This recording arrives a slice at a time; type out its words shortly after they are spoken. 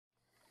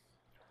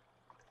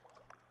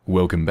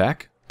Welcome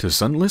back to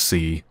Sunless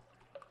Sea.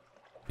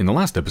 In the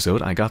last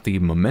episode, I got the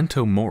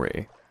Memento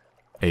Mori,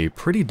 a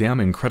pretty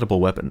damn incredible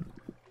weapon,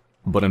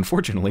 but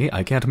unfortunately,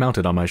 I can't mount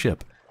it on my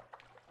ship.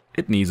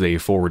 It needs a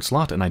forward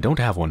slot, and I don't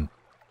have one.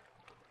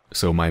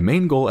 So my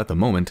main goal at the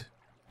moment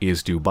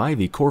is to buy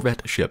the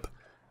Corvette ship,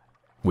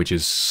 which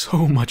is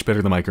so much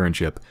better than my current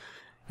ship.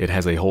 It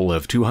has a hull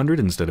of 200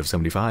 instead of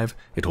 75,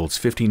 it holds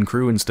 15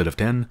 crew instead of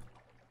 10,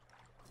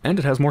 and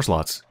it has more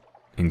slots,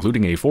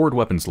 including a forward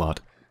weapon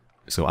slot,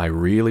 so I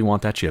really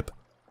want that ship.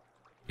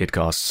 It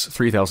costs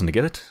 3,000 to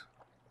get it,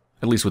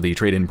 at least with the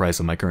trade-in price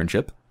of my current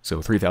ship,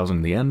 so 3,000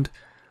 in the end.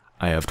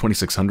 I have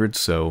 2,600,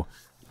 so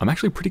I'm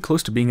actually pretty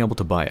close to being able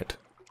to buy it.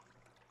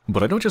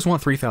 But I don't just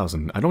want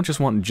 3,000, I don't just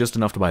want just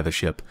enough to buy the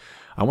ship.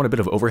 I want a bit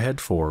of overhead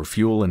for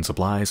fuel and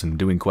supplies and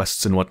doing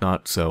quests and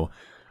whatnot, so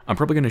I'm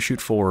probably going to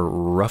shoot for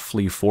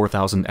roughly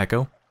 4,000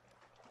 Echo.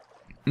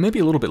 Maybe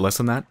a little bit less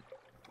than that,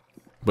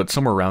 but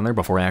somewhere around there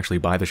before I actually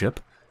buy the ship.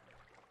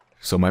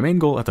 So my main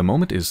goal at the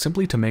moment is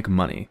simply to make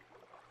money.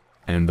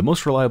 And the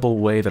most reliable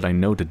way that I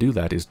know to do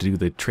that is to do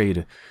the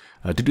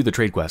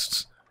trade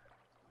quests.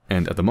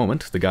 And at the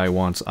moment, the guy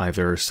wants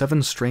either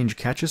 7 strange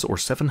catches or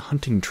 7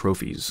 hunting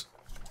trophies.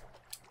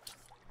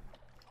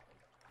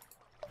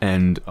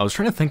 And I was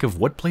trying to think of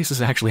what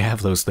places actually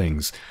have those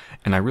things,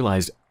 and I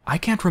realized I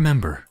can't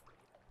remember.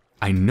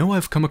 I know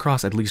I've come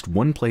across at least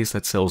one place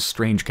that sells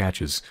strange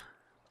catches,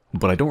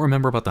 but I don't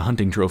remember about the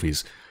hunting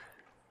trophies.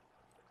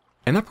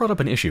 And that brought up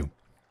an issue.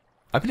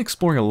 I've been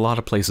exploring a lot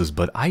of places,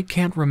 but I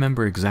can't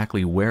remember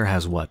exactly where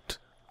has what.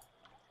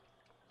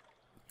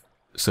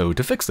 So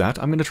to fix that,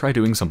 I'm going to try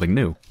doing something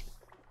new.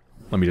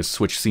 Let me just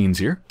switch scenes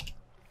here.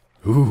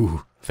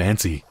 Ooh,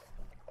 fancy.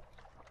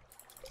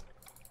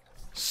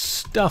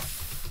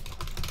 Stuff.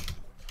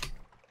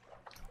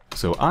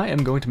 So I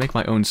am going to make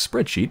my own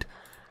spreadsheet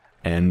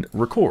and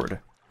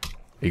record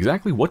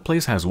exactly what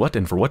place has what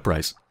and for what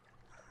price.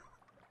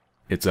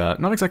 It's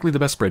not exactly the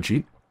best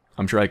spreadsheet.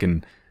 I'm sure I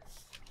can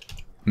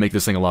make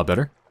this thing a lot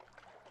better.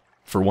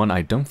 For one,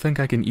 I don't think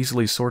I can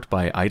easily sort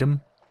by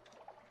item,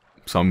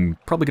 so I'm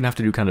probably going to have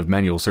to do kind of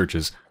manual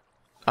searches.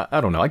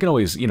 I don't know, I can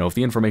always, you know, if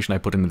the information I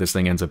put into this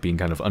thing ends up being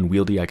kind of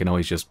unwieldy, I can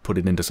always just put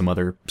it into some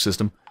other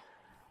system.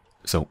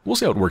 So we'll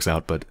see how it works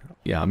out, but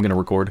yeah, I'm going to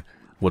record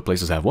what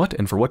places have what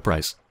and for what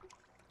price.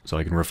 So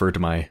I can refer to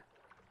my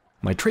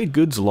trade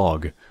goods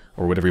log,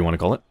 or whatever you want to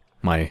call it,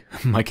 my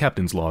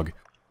captain's log.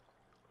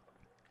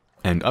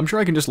 And I'm sure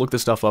I can just look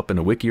this stuff up in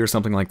a wiki or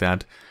something like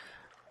that.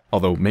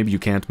 Although, maybe you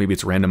can't, maybe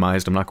it's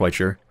randomized, I'm not quite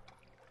sure.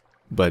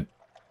 But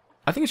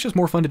I think it's just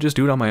more fun to just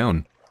do it on my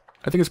own.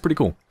 I think it's pretty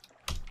cool.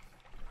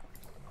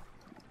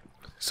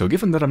 So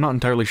given that I'm not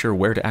entirely sure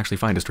where to actually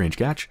find a strange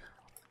catch,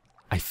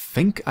 I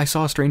think I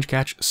saw a strange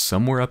catch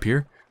somewhere up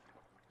here.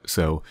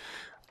 So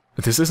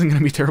this isn't going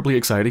to be terribly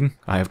exciting,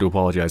 I have to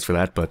apologize for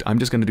that, but I'm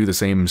just going to do the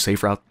same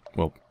safe route,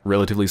 well,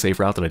 relatively safe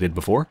route that I did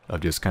before,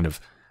 of just kind of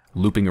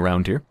looping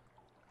around here.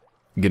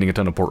 Getting a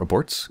ton of port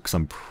reports, because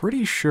I'm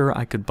pretty sure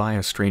I could buy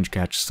a strange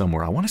catch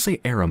somewhere. I want to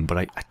say Aram, but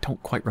I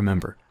don't quite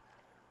remember.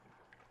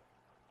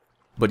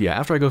 But yeah,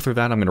 after I go through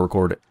that, I'm going to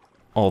record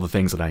all the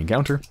things that I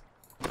encounter,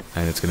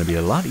 and it's going to be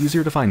a lot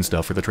easier to find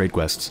stuff for the trade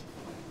quests.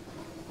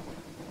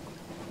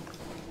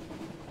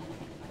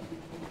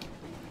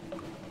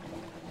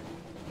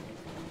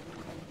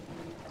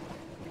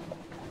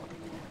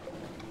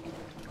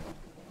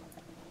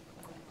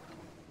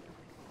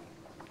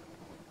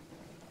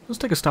 Let's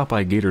take a stop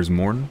by Gator's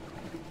Morn,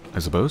 I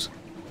suppose.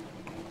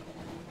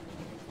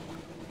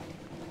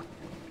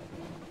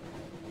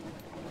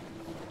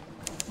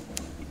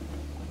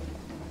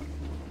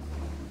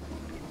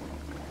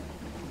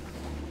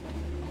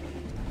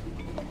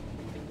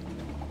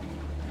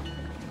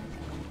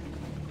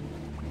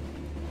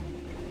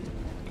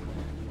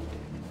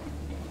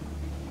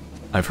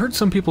 I've heard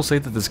some people say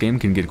that this game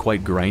can get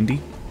quite grindy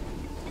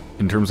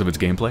in terms of its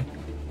gameplay,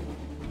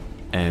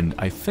 and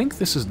I think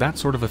this is that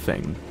sort of a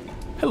thing.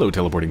 Hello,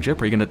 teleporting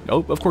ship. Are you gonna...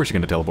 Oh, of course you're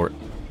gonna teleport.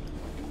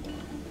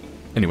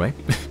 Anyway.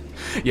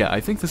 Yeah, I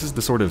think this is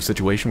the sort of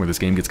situation where this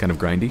game gets kind of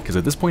grindy, because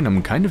at this point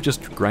I'm kind of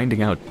just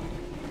grinding out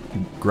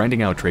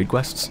trade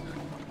quests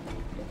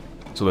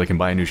so that I can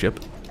buy a new ship.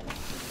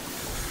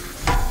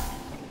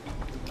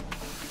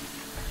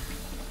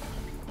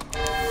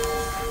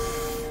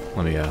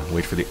 Let me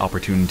wait for the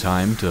opportune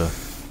time to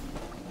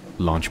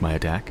launch my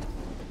attack.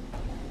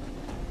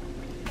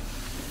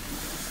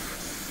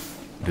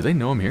 Do they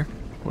know I'm here?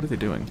 What are they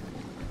doing?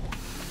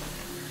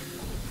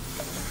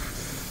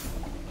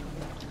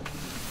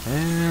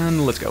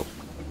 And let's go.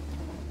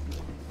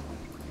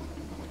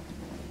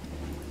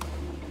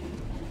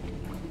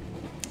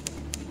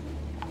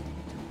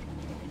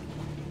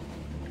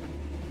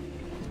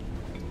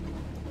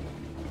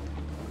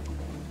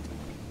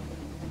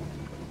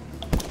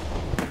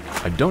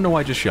 I don't know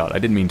why I just shot. I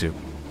didn't mean to.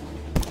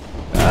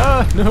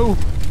 Ah, no!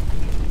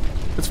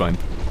 It's fine.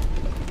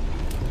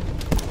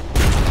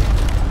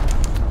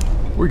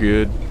 We're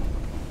good.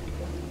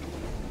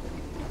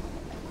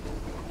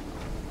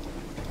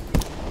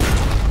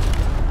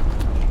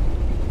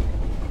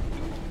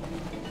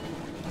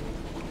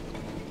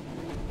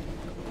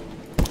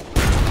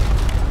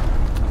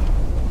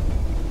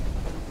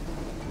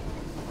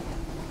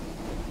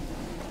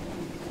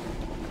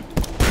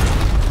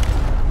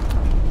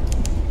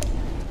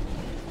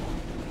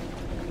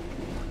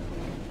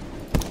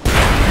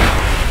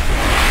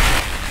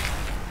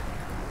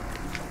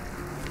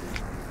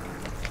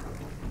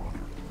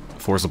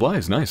 4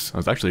 supplies, nice. I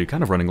was actually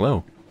kind of running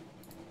low.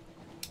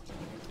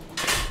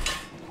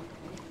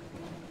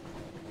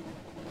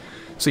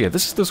 So yeah,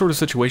 this is the sort of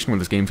situation where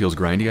this game feels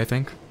grindy, I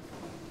think.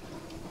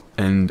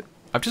 And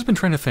I've just been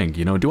trying to think,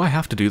 you know, do I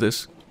have to do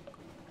this?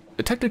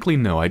 Technically,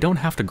 no, I don't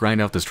have to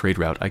grind out this trade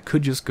route. I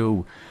could just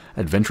go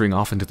adventuring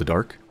off into the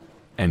dark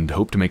and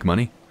hope to make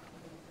money.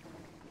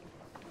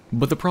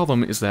 But the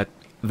problem is that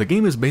the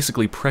game is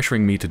basically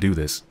pressuring me to do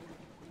this.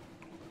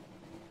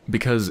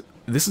 Because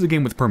this is a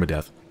game with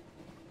permadeath,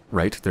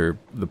 right? The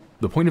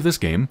point of this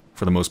game,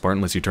 for the most part,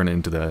 unless you turn it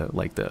into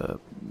the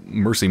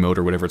mercy mode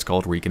or whatever it's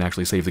called, where you can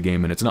actually save the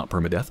game and it's not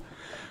permadeath.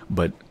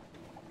 But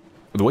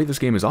the way this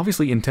game is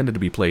obviously intended to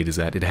be played is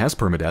that it has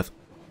permadeath,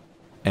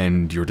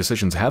 and your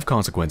decisions have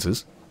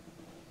consequences,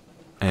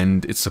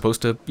 and it's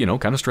supposed to, you know,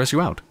 kind of stress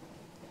you out.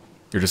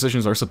 Your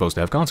decisions are supposed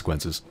to have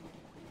consequences.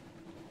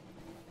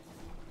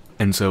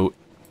 And so,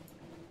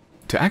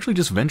 to actually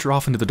just venture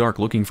off into the dark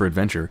looking for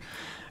adventure,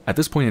 at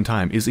this point in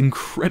time, is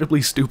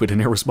incredibly stupid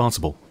and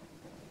irresponsible.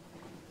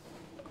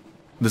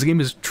 This game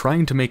is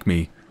trying to make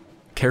me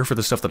care for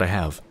the stuff that I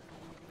have,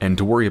 and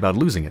to worry about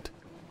losing it,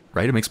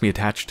 right? It makes me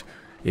attached,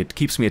 it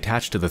keeps me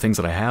attached to the things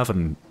that I have,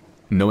 and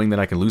knowing that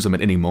I can lose them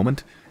at any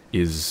moment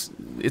it's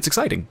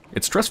exciting.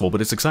 It's stressful, but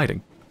it's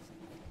exciting.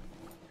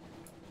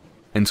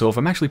 And so if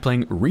I'm actually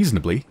playing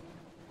reasonably,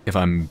 if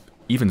I'm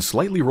even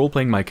slightly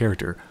role-playing my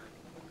character,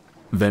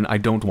 then I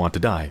don't want to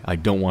die. I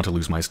don't want to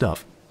lose my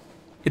stuff.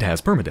 It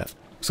has permadeath.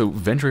 So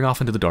venturing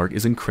off into the dark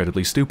is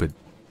incredibly stupid.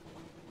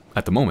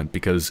 At the moment,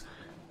 because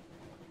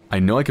I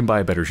know I can buy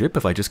a better ship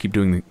if I just keep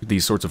doing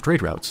these sorts of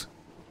trade routes.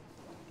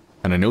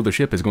 And I know the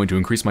ship is going to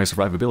increase my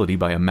survivability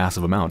by a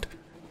massive amount.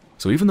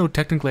 So even though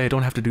technically I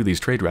don't have to do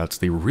these trade routes,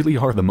 they really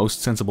are the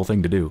most sensible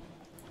thing to do.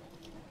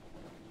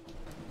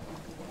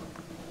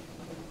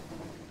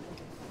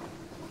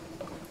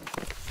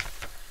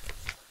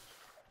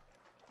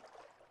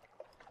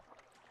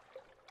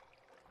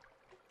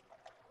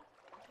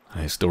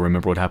 I still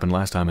remember what happened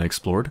last time I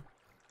explored.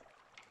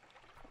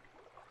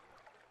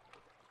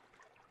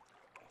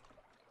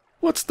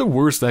 What's the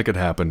worst that could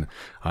happen?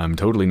 I'm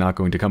totally not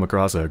going to come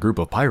across a group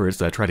of pirates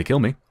that try to kill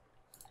me.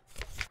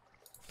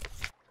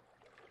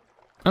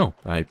 Oh,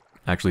 I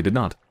actually did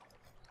not.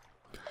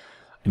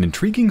 An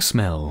intriguing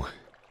smell.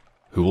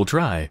 Who will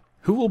try?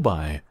 Who will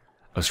buy?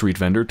 A street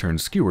vendor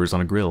turns skewers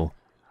on a grill.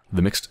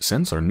 The mixed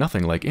scents are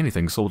nothing like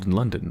anything sold in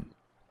London.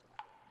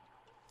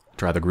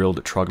 Try the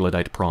grilled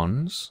troglodyte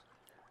prawns.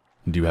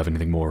 Do you have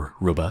anything more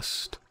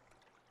robust?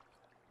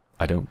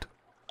 I don't.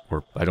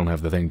 Or I don't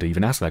have the thing to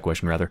even ask that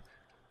question, rather.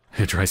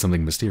 Try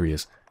something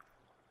mysterious.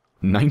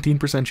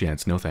 19%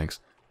 chance, no thanks.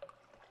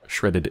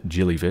 Shredded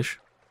jellyfish.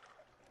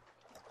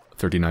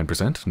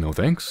 39%, no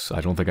thanks.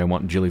 I don't think I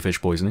want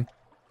jellyfish poisoning.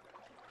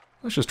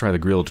 Let's just try the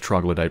grilled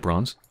troglodyte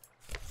prawns.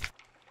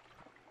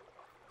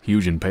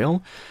 Huge and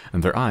pale,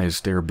 and their eyes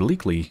stare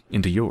bleakly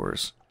into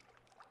yours.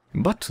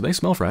 But they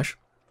smell fresh.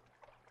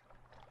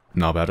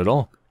 Not bad at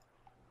all.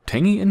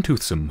 Tangy and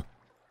toothsome.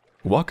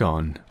 Walk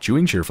on,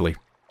 chewing cheerfully.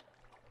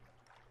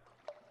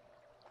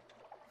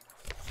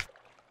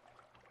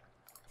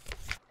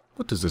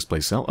 What does this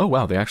place sell? Oh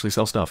wow, they actually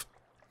sell stuff.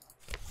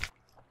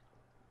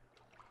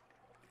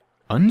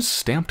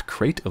 Unstamped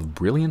crate of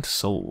brilliant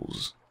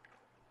souls.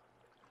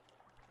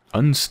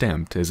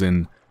 Unstamped, as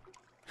in...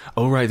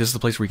 Oh right, this is the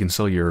place where you can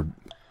sell your,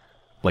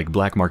 like,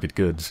 black market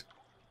goods.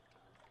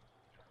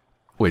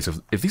 Wait, so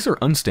if these are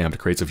unstamped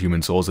crates of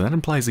human souls, then that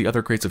implies the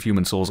other crates of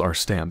human souls are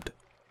stamped.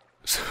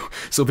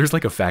 So there's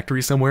like a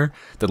factory somewhere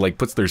that like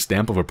puts their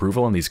stamp of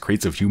approval on these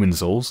crates of human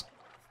souls?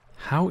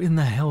 How in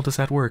the hell does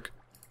that work?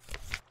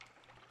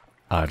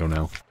 I don't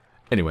know.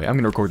 Anyway, I'm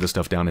going to record this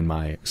stuff down in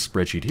my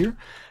spreadsheet here,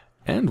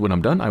 and when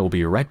I'm done, I will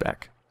be right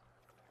back.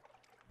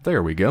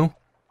 There we go.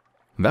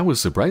 That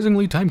was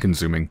surprisingly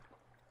time-consuming.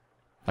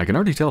 I can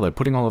already tell that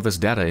putting all of this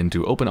data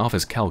into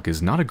OpenOffice Calc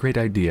is not a great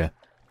idea.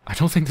 I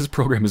don't think this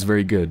program is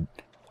very good,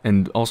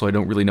 and also I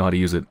don't really know how to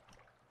use it.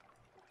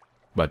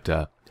 But,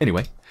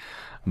 anyway,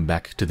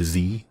 back to the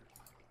Z.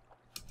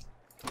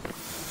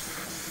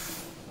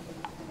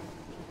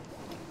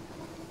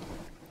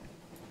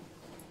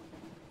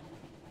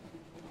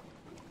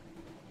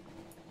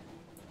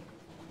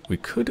 We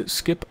could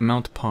skip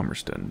Mount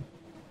Palmerston,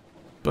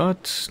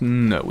 but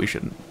no, we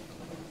shouldn't.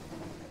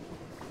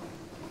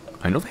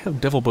 I know they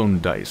have devil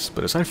bone dice,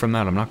 but aside from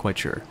that, I'm not quite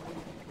sure.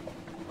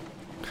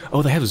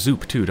 Oh, they have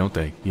Zoop too, don't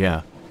they?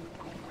 Yeah.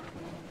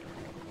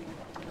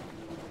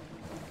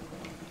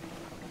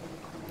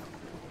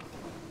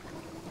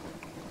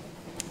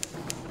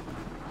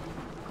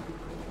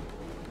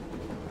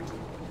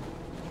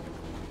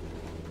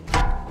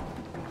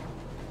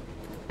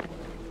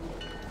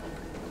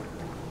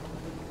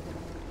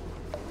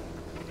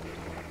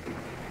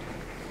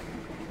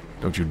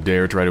 Don't you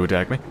dare try to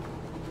attack me.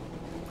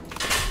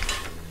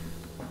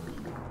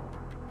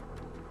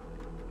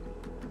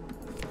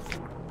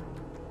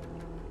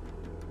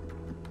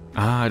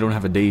 Ah, I don't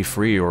have a day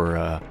free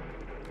or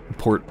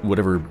port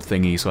whatever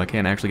thingy, so I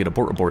can't actually get a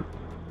port report.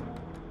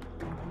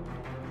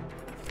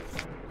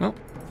 Well,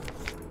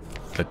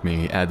 Let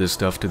me add this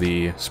stuff to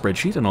the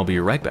spreadsheet and I'll be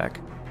right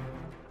back.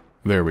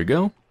 There we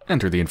go.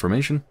 Enter the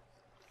information.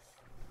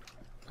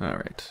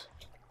 Alright.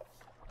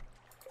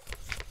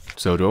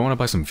 So, do I want to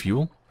buy some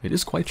fuel? It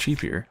is quite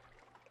cheap here.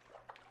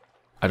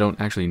 I don't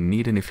actually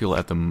need any fuel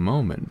at the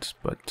moment,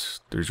 but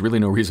there's really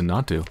no reason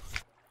not to.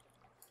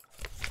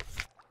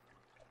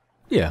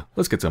 Yeah,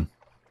 let's get some.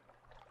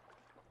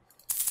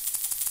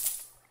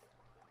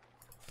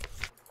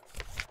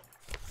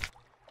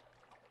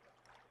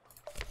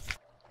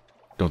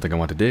 Don't think I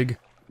want to dig.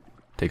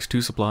 Takes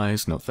 2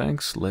 supplies, no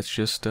thanks. Let's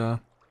just,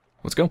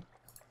 let's go.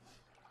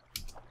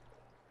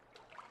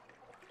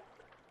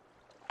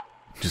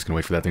 Just gonna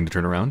wait for that thing to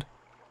turn around.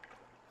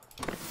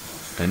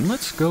 And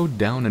let's go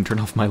down and turn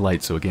off my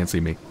light so it can't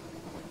see me.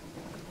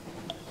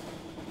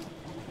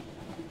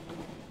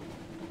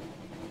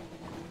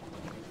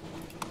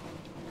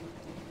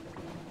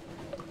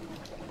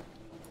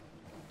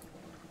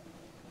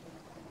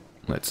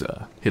 Let's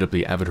hit up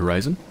the Avid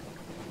Horizon.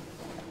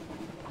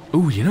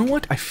 Ooh, you know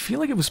what? I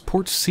feel like it was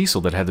Port Cecil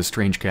that had the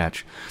strange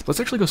catch. Let's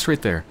actually go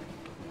straight there.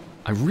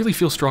 I really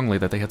feel strongly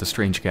that they had the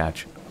strange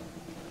catch.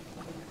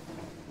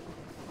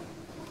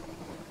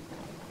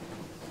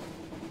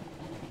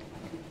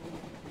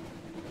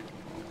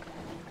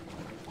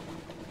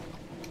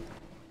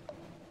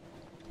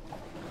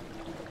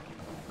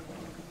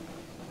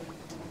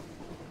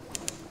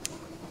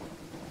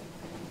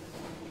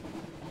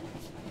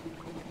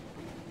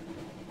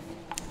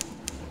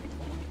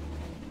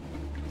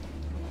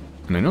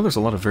 And I know there's a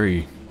lot of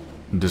very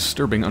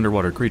disturbing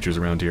underwater creatures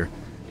around here.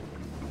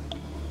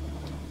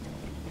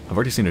 I've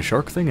already seen a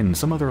shark thing and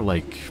some other,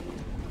 like,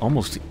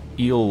 almost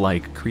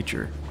eel-like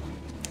creature.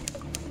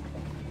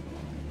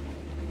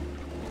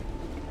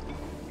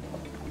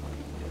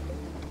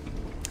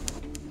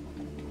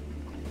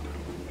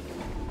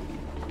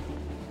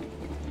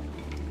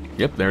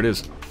 Yep, there it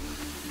is.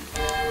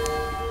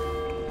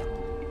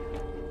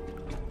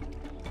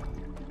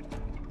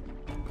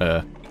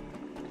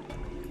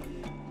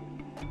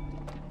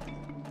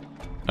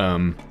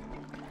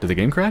 Did the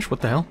game crash?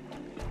 What the hell?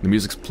 The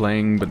music's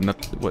playing, but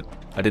not... What?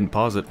 I didn't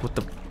pause it. What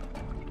the...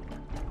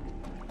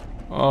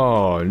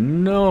 Oh,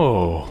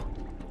 no!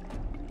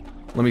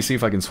 Let me see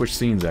if I can switch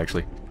scenes,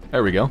 actually.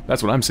 There we go.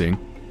 That's what I'm seeing.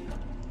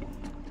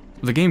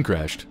 The game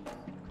crashed.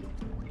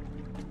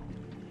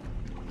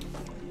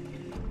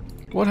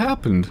 What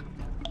happened?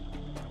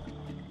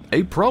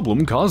 A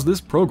problem caused this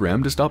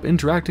program to stop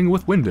interacting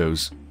with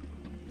Windows.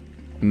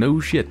 No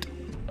shit.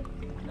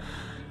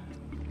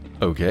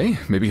 Okay,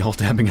 maybe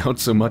alt-tabbing out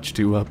so much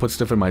to put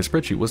stuff in my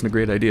spreadsheet wasn't a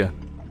great idea.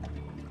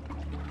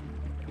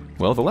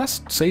 Well, the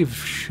last save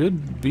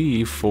should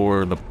be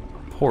for the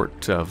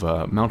port of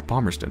Mount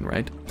Palmerston,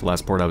 right? The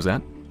last port I was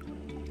at.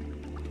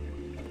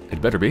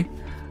 It better be.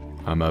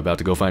 I'm about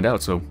to go find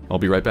out, so I'll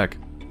be right back.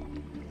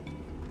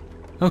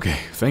 Okay,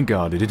 thank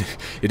God. It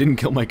didn't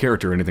kill my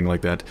character or anything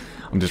like that.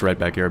 I'm just right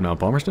back here at Mount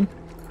Palmerston.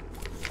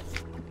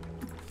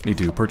 Need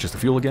to purchase the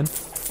fuel again.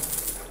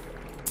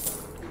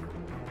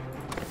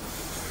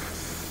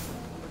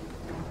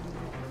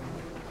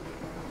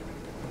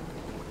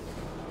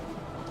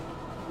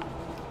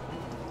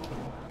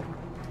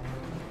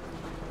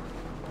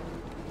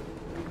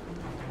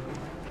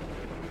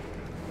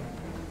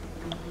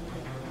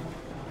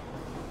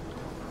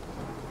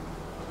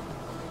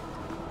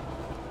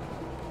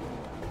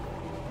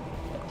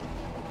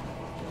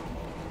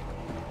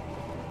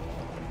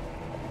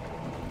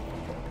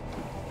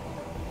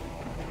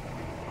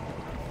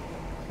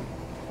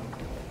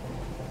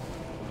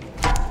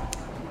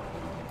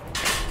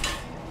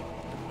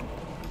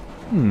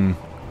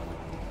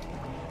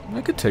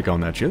 I could take on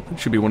that ship. It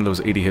should be one of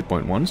those 80 hit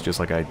point ones, just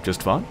like I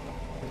just fought.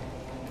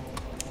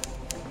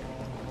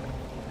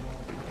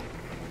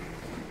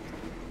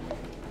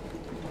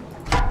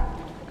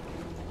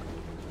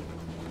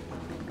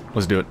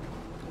 Let's do it.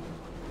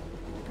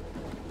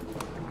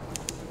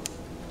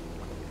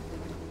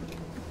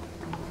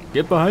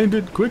 Get behind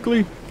it,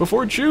 quickly,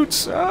 before it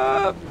shoots!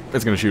 Ah!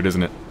 It's gonna shoot,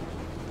 isn't it?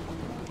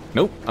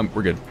 Nope,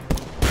 we're good.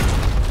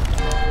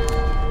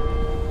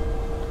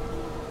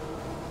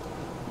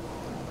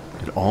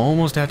 It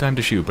almost had time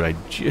to shoot, but I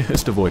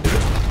just avoided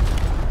it.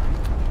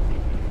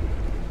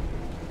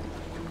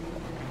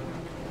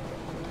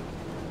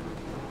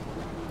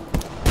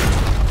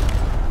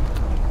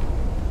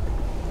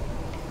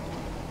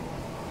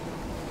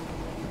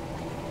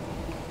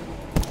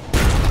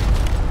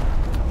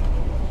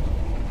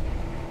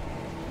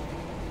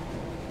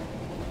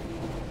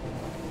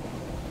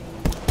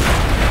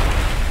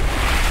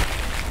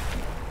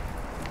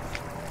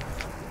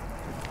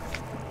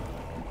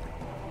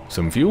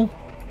 Some fuel?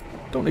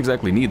 Don't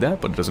exactly need that,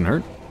 but it doesn't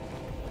hurt.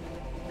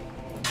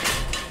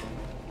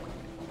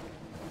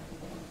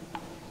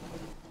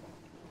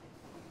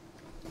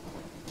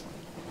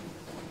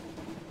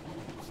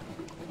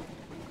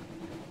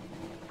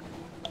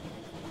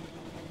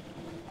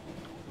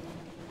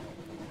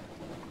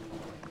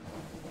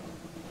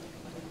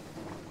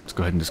 Let's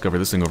go ahead and discover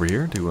this thing over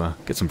here to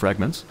get some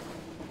fragments.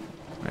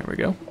 There we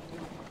go.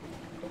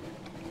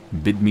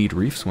 Bidmead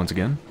Reefs once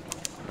again.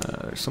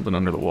 There's something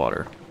under the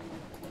water.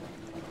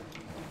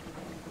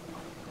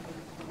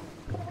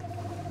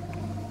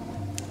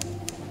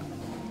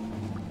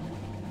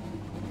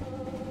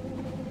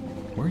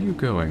 Where are you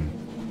going?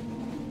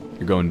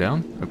 You're going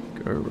down?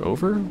 Or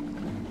over?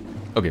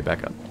 Okay,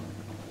 back up.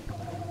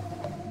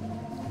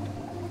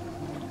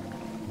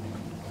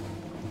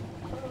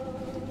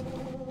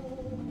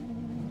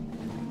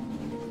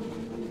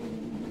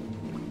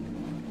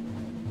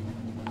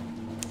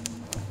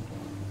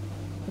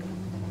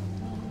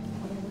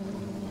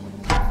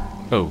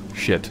 Oh,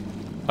 shit.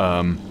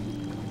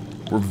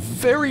 We're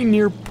very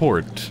near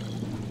port.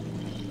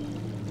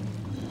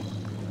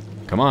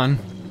 Come on.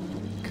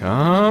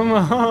 Come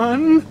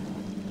on!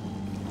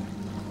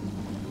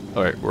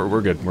 Alright,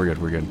 we're good, we're good,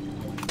 we're good.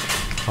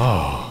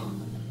 Oh.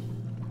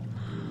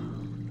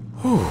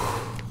 Whew.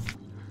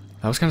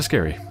 That was kind of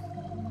scary.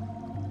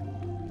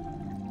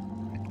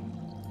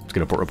 Let's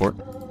get a port report.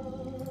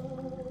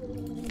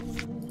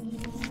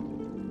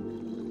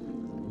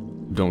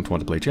 Don't want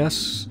to play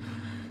chess.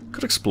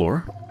 Could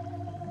explore.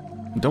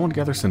 Don't want to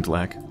gather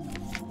Scintillac.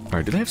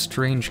 Alright, do they have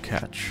strange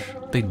catch?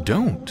 They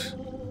don't.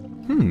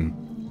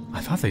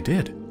 I thought they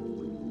did.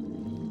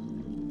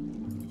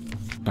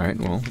 Alright,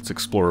 well, let's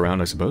explore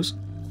around, I suppose.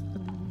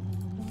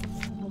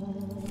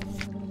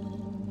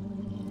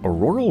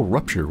 Auroral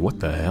rupture, what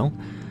the hell?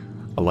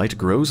 A light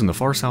grows in the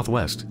far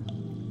southwest.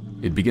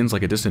 It begins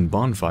like a distant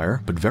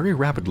bonfire, but very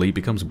rapidly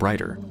becomes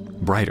brighter.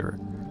 Brighter.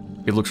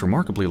 It looks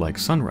remarkably like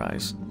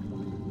sunrise.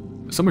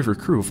 Some of your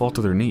crew fall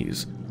to their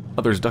knees.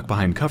 Others duck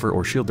behind cover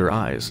or shield their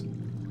eyes.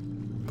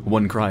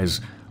 One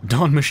cries,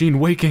 "Dawn machine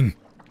waking!"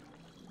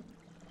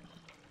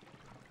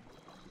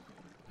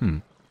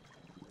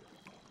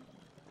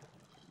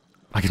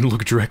 I can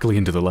look directly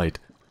into the light.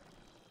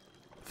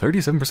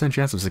 37%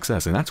 chance of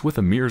success, and that's with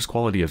a mirror's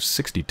quality of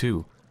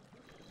 62.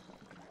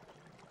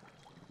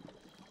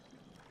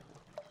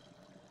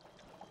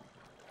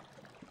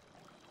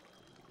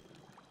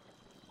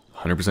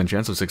 "100%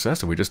 chance of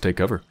success if we just take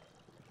cover."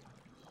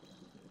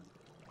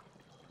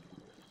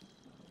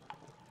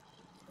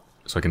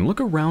 So I can look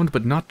around,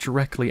 but not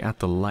directly at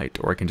the light,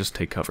 or I can just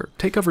take cover.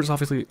 Take cover is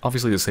obviously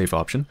the safe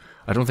option.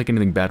 I don't think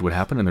anything bad would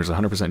happen, and there's a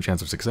 100%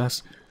 chance of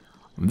success.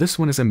 This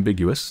one is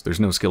ambiguous. There's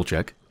no skill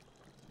check.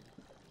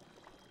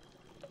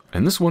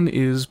 And this one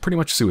is pretty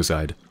much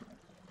suicide.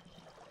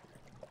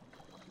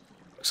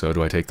 So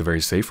do I take the very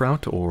safe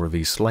route, or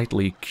the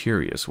slightly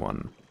curious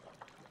one?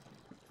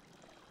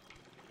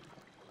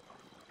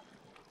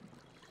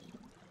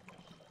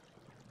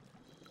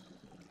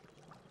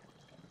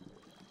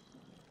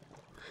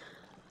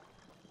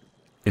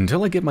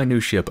 Until I get my new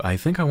ship, I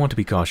think I want to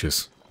be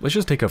cautious. Let's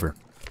just take cover.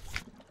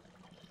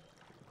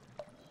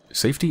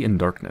 Safety in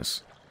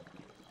darkness.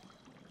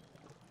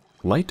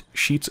 Light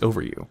sheets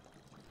over you.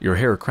 Your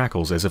hair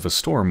crackles as if a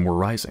storm were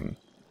rising.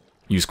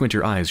 You squint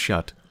your eyes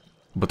shut,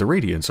 but the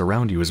radiance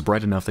around you is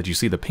bright enough that you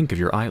see the pink of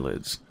your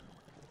eyelids.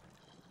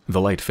 The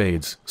light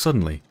fades,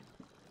 suddenly.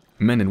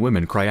 Men and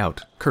women cry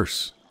out,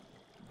 curse.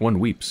 One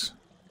weeps.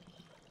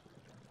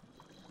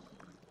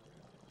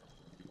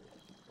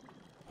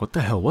 What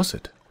the hell was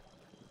it?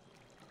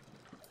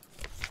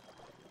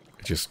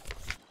 It just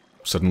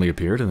suddenly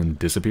appeared and then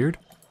disappeared?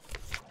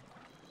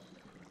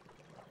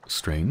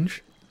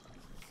 Strange.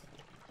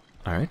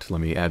 Alright, let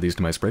me add these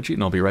to my spreadsheet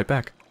and I'll be right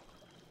back.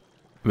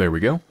 There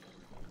we go.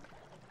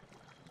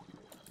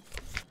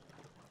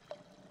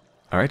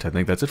 Alright, I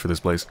think that's it for this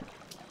place.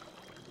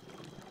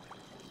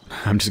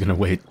 I'm just gonna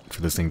wait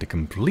for this thing to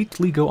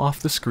completely go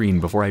off the screen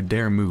before I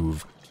dare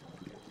move.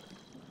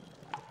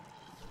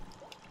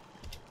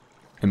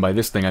 And by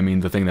this thing, I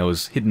mean the thing that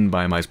was hidden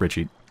by my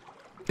spreadsheet.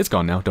 It's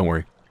gone now, don't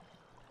worry.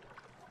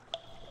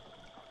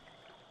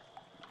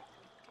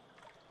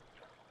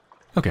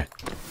 Okay.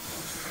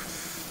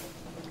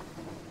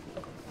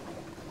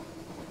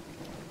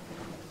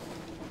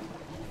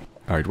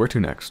 Alright, where to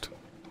next?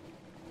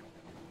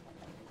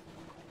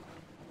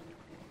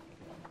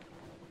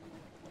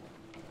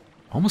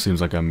 Almost seems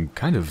like I'm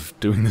kind of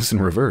doing this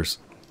in reverse.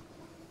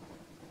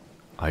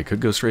 I could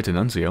go straight to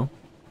Nuncio.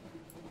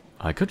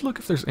 I could look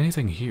if there's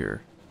anything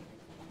here.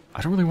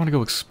 I don't really want to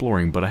go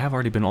exploring, but I have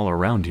already been all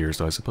around here,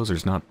 so I suppose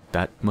there's not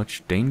that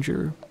much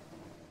danger.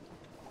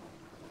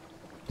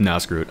 Nah,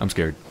 screw it. I'm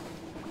scared.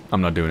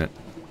 I'm not doing it.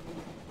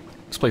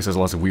 This place has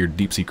lots of weird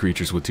deep-sea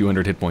creatures with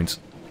 200 hit points.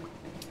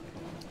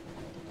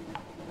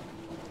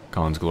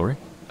 Khan's Glory.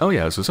 Oh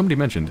yeah, so somebody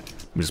mentioned,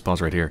 let me just pause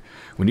right here,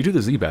 when you do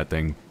the Z-Bat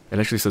thing, it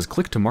actually says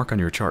click to mark on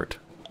your chart.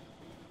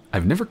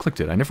 I've never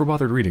clicked it, I never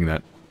bothered reading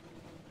that.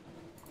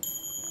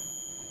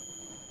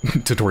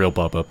 Tutorial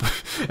pop-up,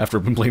 after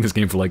I've been playing this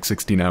game for like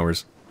 16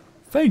 hours.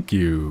 Thank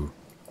you!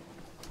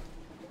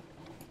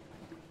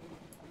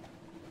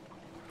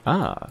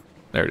 Ah,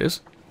 there it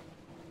is.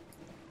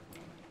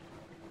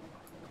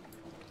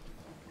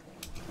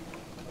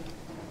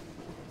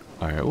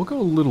 Alright, we'll go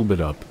a little bit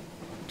up.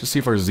 Just see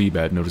if our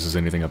Z-Bat notices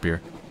anything up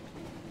here.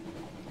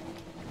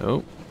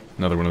 Oh,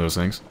 another one of those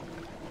things.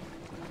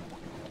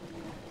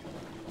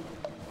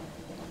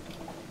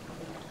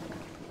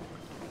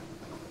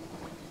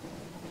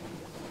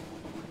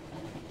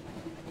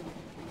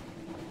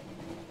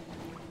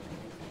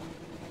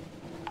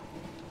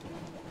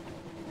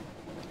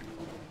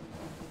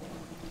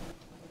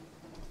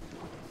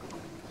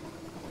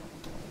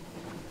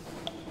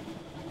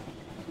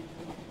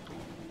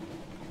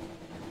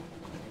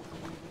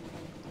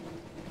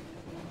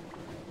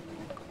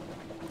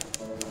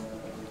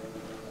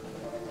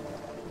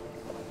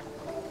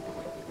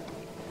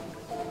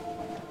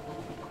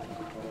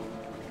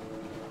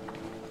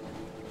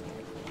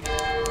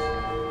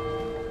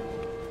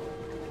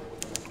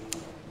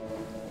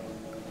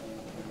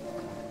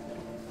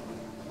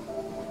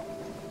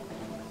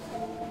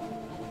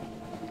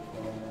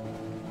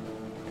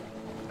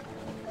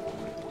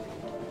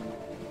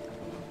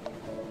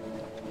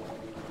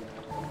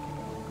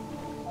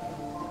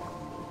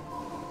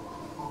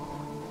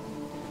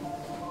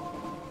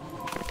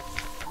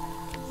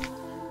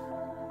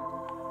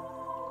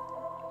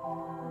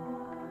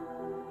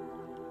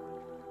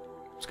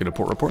 Let's get a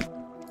port report.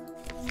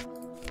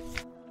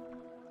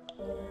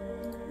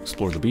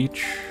 Explore the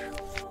beach.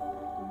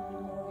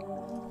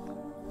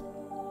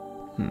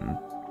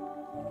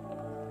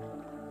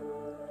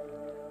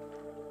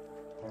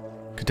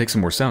 Could take some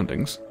more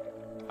soundings.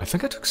 I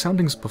think I took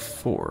soundings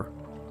before.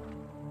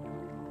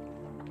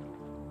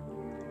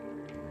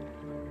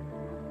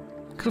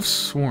 Could have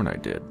sworn I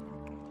did.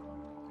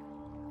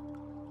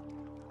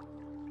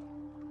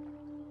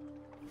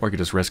 Or I could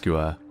just rescue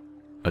a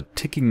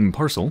ticking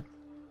parcel.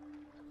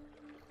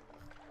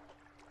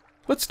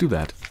 Let's do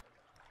that.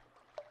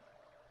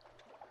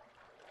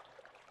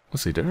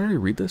 Let's see, did I already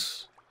read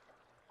this?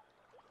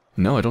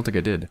 No, I don't think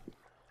I did.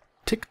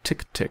 Tick,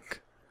 tick,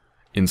 tick.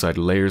 Inside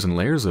layers and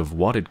layers of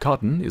wadded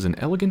cotton is an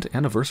elegant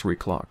anniversary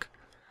clock.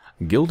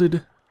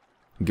 Gilded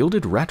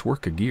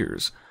ratwork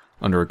gears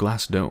under a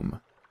glass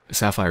dome.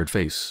 Sapphired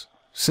face.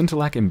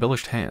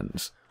 Scintillac-embellished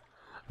hands.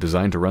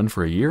 Designed to run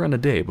for a year and a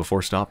day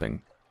before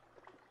stopping.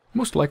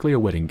 Most likely a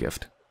wedding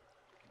gift.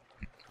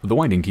 The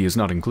winding key is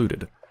not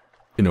included.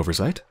 An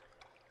oversight?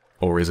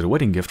 Or is it a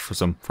wedding gift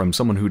from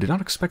someone who did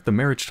not expect the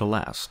marriage to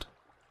last?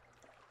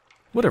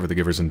 Whatever the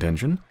giver's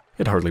intention,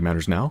 it hardly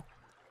matters now.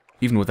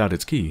 Even without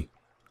its key,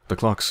 the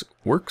clock's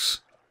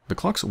works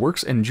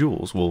and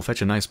jewels will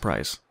fetch a nice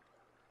price.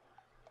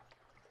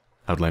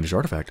 Outlandish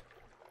artifact.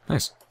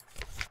 Nice.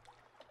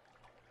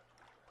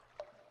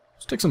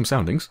 Let's take some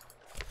soundings.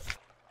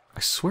 I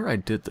swear I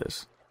did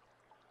this.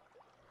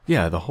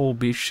 Yeah, the whole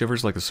beach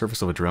shivers like the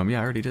surface of a drum.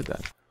 Yeah, I already did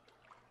that.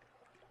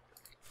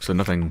 So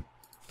nothing...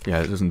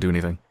 Yeah, it doesn't do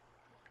anything.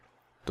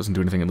 Doesn't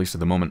do anything, at least at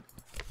the moment.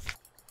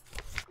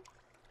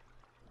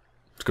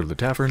 Let's go to the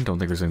tavern. Don't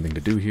think there's anything to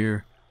do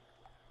here.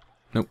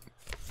 Nope.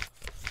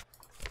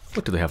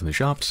 What do they have in the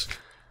shops?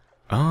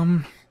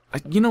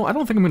 You know, I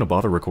don't think I'm going to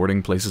bother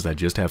recording places that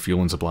just have fuel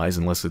and supplies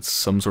unless it's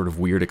some sort of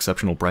weird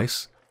exceptional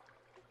price.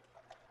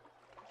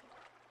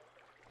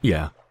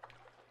 Yeah.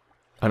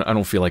 I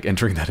don't feel like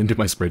entering that into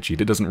my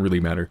spreadsheet. It doesn't really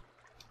matter.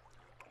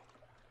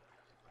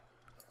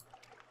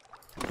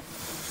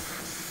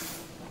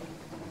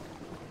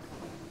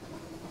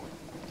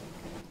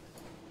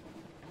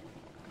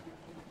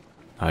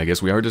 I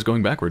guess we are just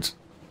going backwards.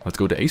 Let's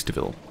go to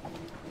Aceville.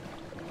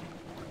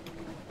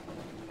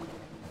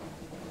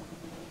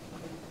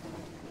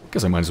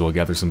 Guess I might as well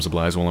gather some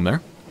supplies while I'm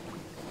there.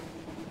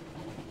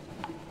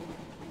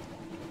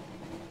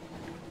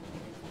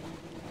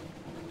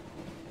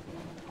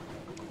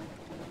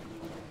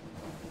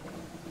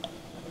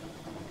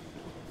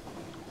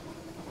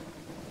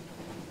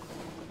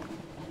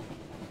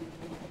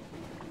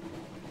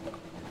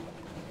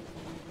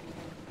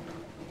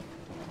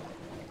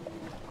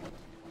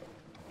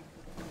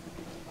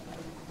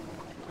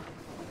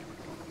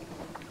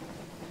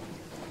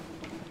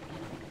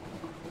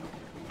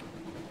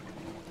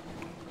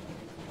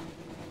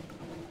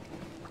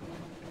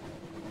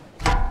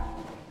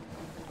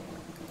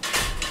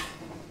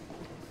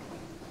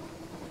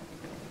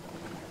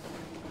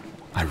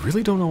 I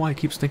really don't know why it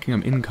keeps thinking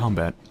I'm in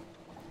combat.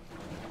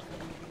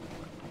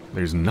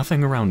 There's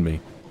nothing around me.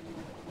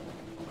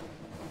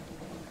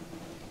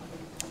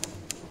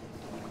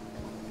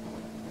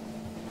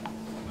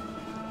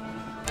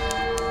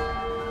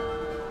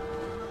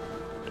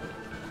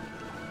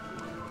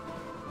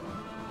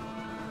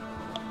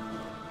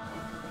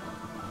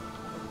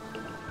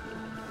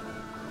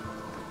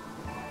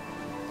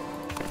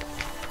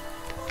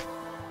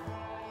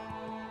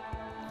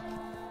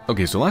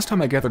 Okay, so last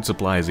time I gathered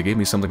supplies, it gave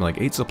me something like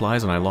 8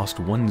 supplies and I lost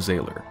 1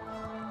 Zailor.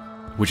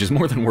 Which is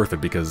more than worth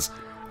it because,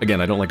 again,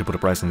 I don't like to put a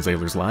price on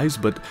Zailors' lives,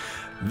 but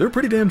they're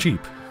pretty damn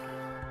cheap.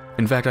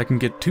 In fact, I can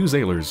get 2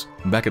 Zailors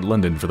back at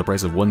London for the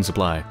price of 1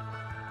 supply.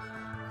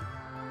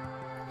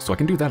 So I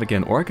can do that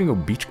again, or I can go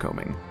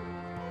beachcombing.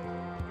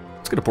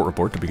 Let's get a port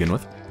report to begin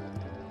with.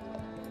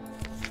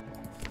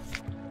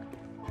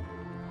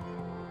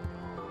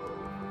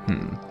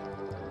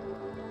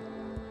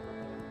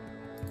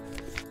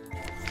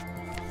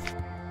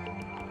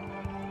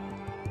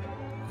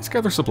 Let's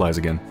gather supplies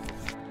again.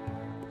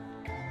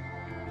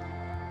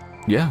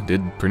 Yeah,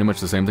 did pretty much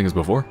the same thing as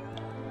before.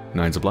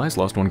 9 supplies,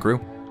 lost 1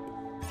 crew.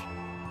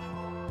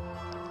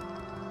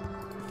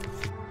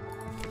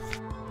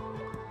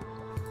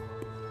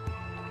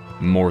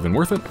 More than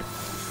worth it.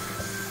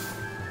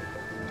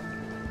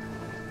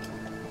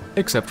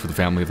 Except for the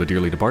family of the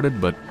dearly departed,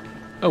 but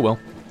oh well.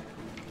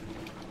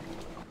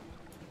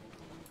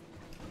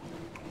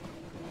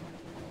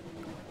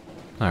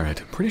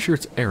 Alright, pretty sure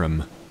it's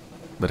Aram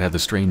that had the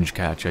strange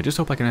catch. I just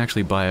hope I can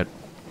actually buy it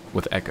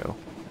with Echo.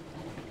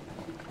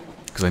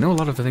 Because I know a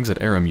lot of the things at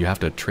Aram you have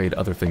to trade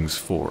other things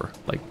for,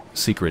 like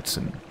secrets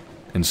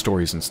and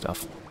stories and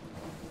stuff.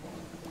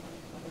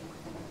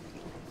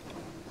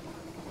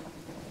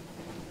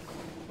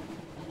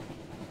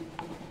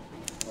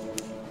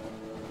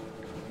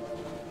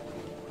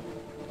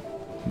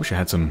 Wish I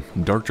had some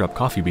dark drop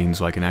coffee beans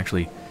so I can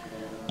actually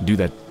do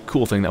that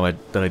cool thing that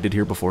I did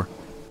here before.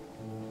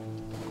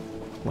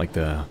 Like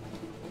the...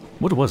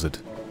 what was it?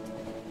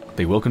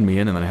 They welcomed me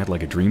in and then I had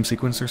like a dream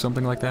sequence or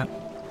something like that?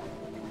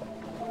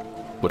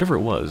 whatever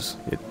it was,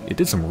 it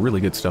did some really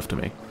good stuff to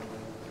me.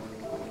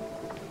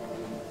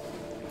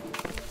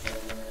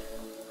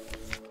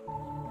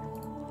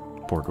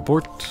 Port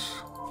report.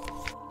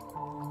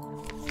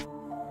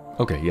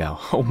 Okay, yeah.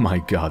 Oh my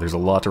god, there's a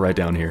lot to write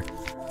down here.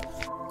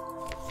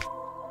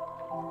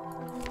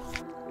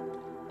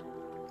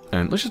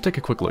 And let's just take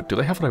a quick look. Do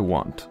they have what I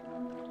want?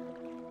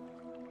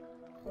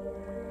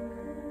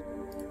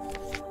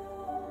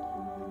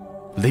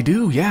 They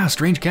do, yeah,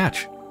 strange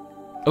catch.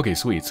 Okay,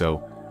 sweet,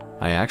 so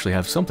I actually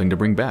have something to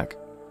bring back.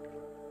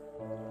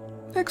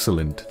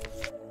 Excellent.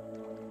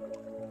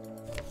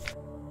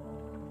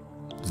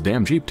 It's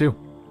damn cheap, too.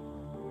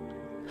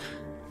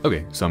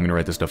 Okay, so I'm gonna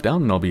write this stuff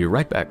down and I'll be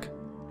right back.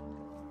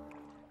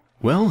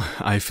 Well,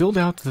 I filled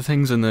out the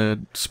things in the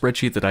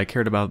spreadsheet that I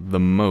cared about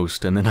the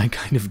most, and then I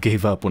kind of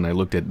gave up when I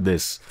looked at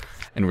this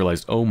and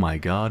realized, oh my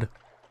god.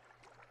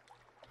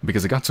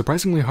 Because it got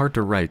surprisingly hard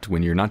to write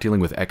when you're not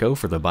dealing with echo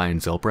for the buy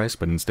and sell price,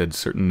 but instead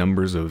certain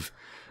numbers of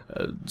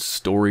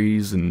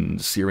stories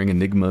and searing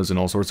enigmas and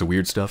all sorts of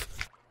weird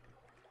stuff.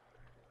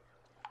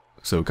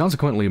 So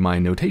consequently, my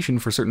notation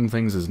for certain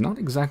things is not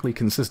exactly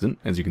consistent,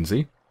 as you can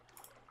see.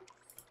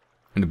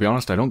 And to be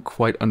honest, I don't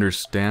quite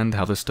understand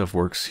how this stuff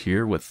works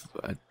here with...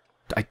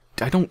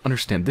 I don't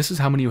understand. This is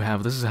how many you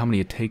have, this is how many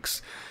it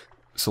takes.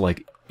 So,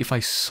 like, if I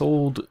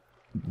sold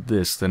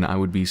this, then I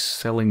would be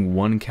selling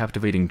 1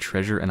 captivating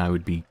treasure and I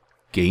would be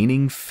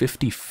gaining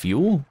 50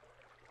 fuel?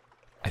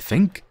 I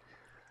think?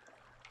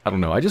 I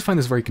don't know, I just find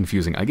this very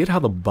confusing. I get how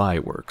the buy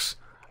works.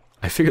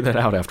 I figured that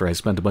out after I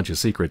spent a bunch of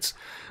secrets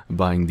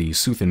buying the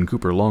Suthin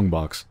Cooper long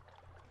box.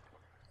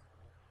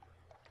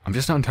 I'm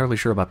just not entirely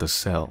sure about the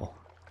sell.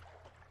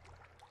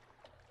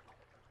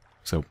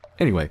 So,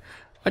 anyway,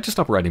 I just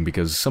stopped writing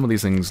because some of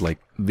these things, like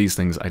these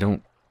things, I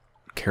don't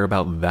care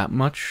about that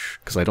much,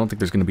 because I don't think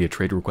there's going to be a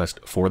trade request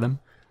for them.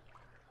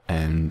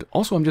 And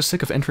also, I'm just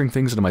sick of entering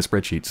things into my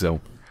spreadsheet,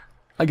 so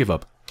I give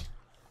up.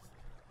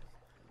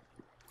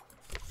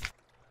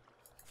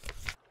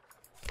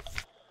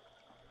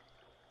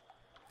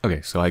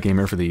 Okay, so I came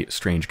here for the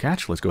strange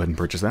catch. Let's go ahead and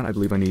purchase that. I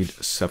believe I need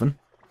 7.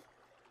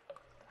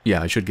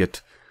 Yeah, I should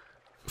get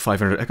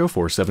 500 echo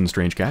for 7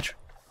 strange catch.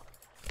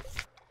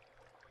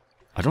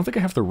 I don't think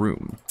I have the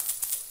room.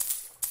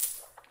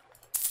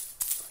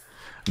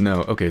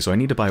 No, okay, so I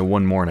need to buy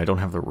 1 more and I don't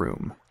have the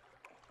room.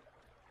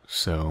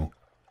 So...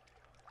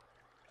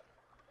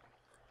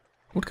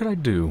 what could I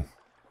do?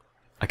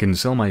 I can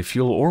sell my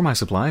fuel or my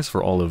supplies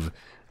for all of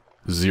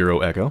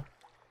 0 echo.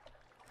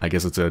 I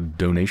guess it's a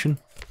donation.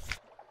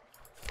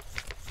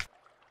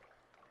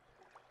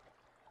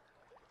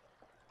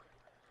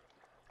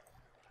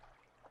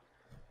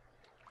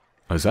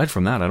 Aside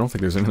from that, I don't think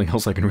there's anything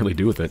else I can really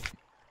do with it.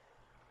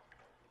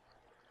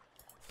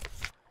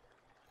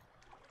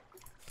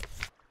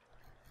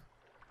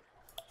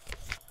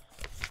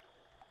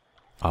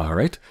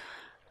 Alright,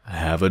 I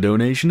have a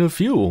donation of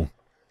fuel.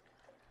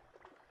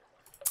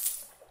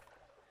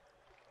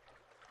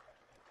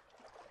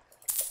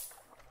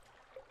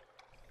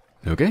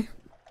 Okay,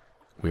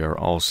 we are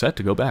all set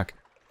to go back.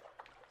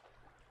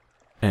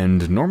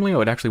 And normally I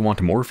would actually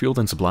want more fuel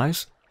than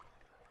supplies,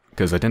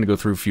 because I tend to go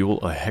through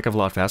fuel a heck of a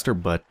lot faster,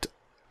 but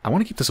I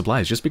want to keep the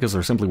supplies just because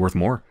they're simply worth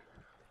more.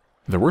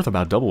 They're worth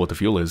about double what the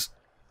fuel is,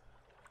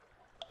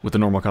 with the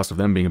normal cost of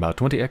them being about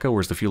 20 echo,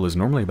 whereas the fuel is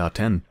normally about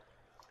 10.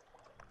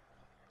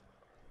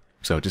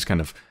 So just kind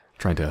of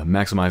trying to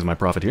maximize my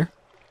profit here.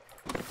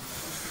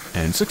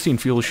 And 16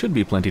 fuel should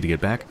be plenty to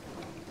get back.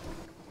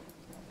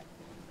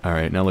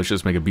 Alright, now let's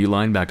just make a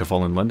beeline back to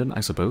Fallen London, I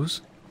suppose.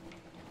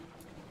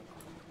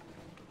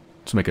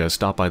 Let's make a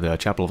stop by the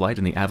Chapel of Light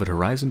in the Avid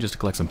Horizon just to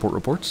collect some port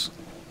reports.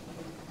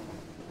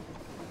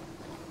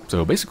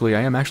 So basically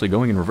I am actually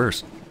going in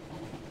reverse.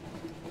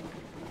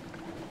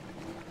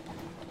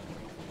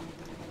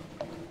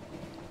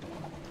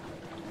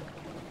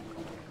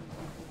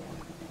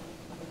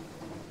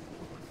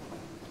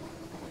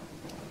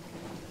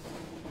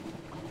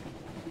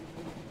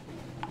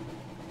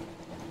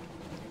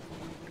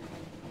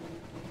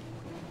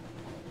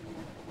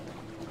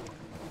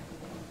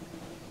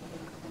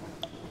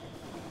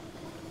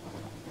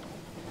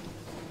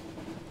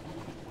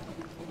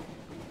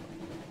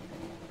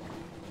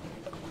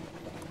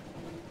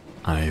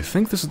 I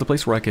think this is the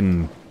place where I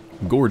can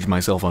gorge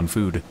myself on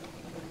food.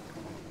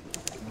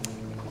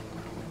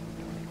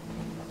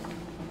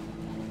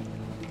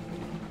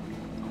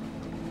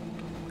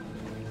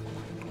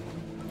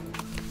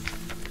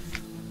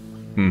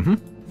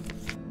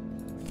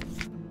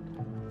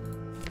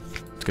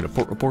 Let's get a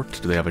port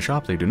report. Do they have a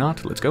shop? They do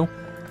not. Let's go.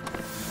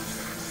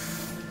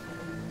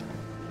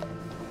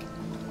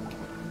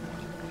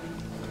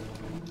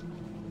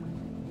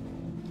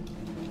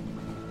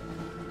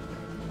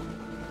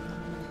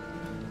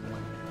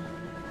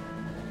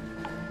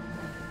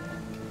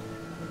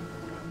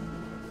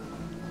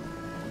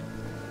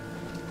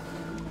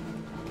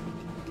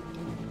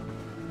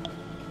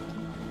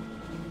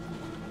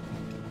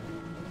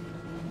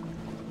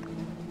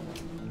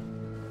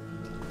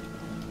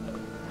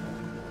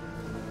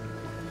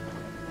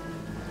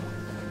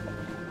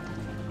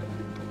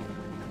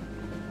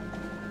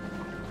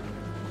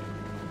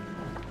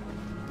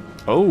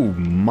 Oh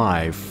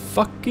my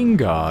fucking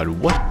god,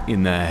 what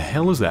in the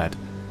hell is that?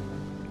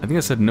 I think I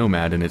said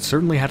nomad, and it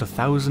certainly had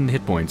 1,000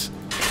 hit points.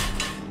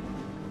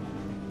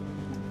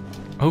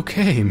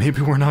 Okay,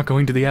 maybe we're not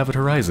going to the Avid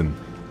Horizon.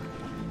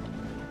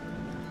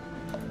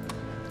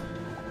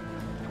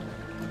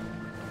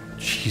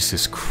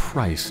 Jesus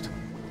Christ.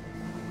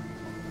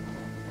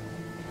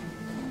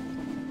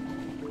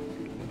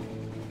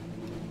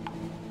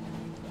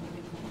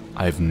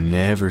 I've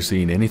never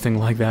seen anything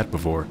like that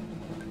before.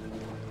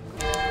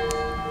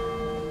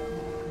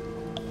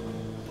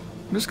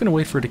 I'm just gonna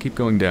wait for it to keep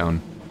going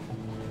down.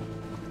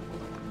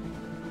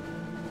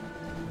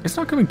 It's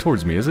not coming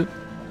towards me, is it?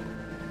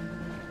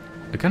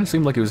 It kind of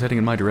seemed like it was heading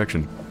in my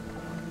direction.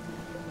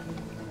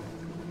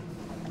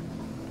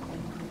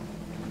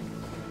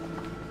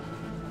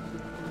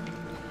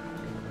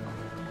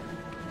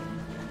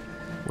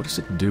 What is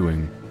it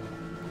doing?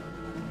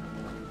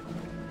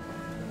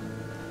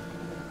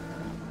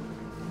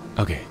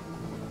 Okay.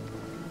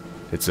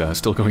 It's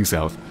still going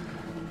south.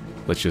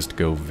 Let's just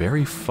go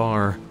very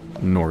far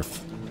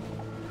north.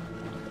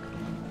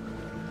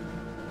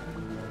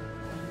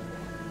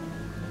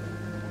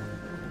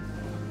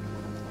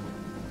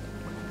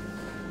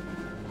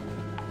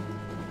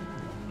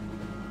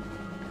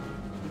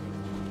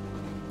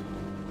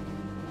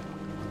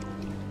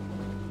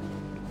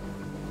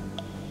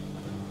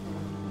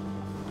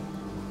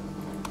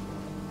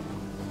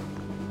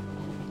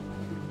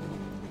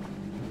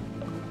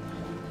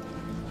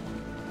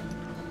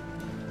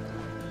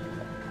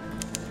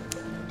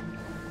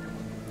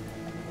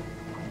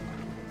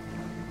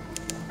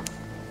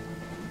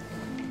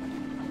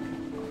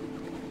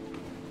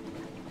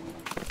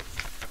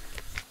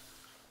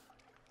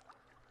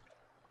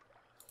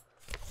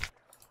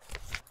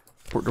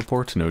 Port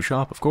report, no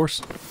shop, of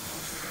course.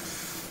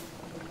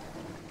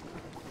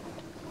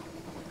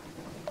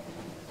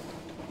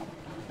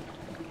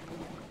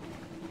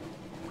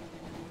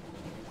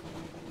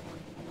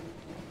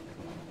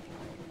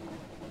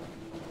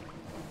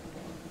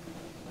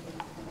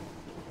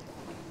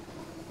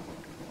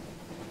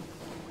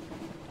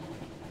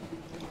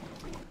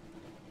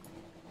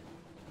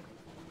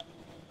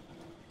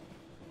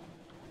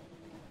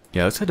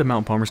 Yeah, let's head to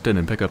Mount Palmerston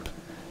and pick up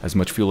as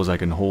much fuel as I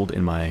can hold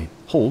in my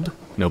hold,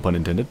 no pun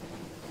intended,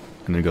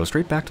 and then go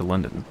straight back to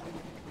London.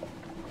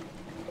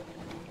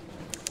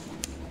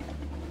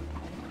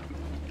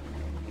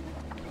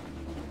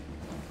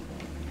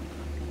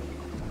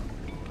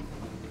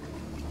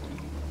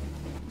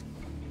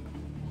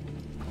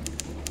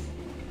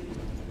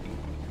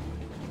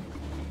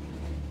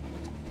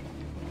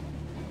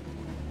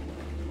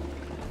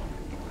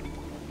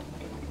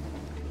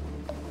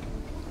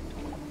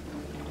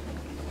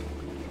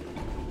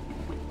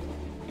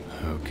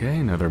 Okay,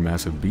 another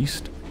massive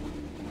beast.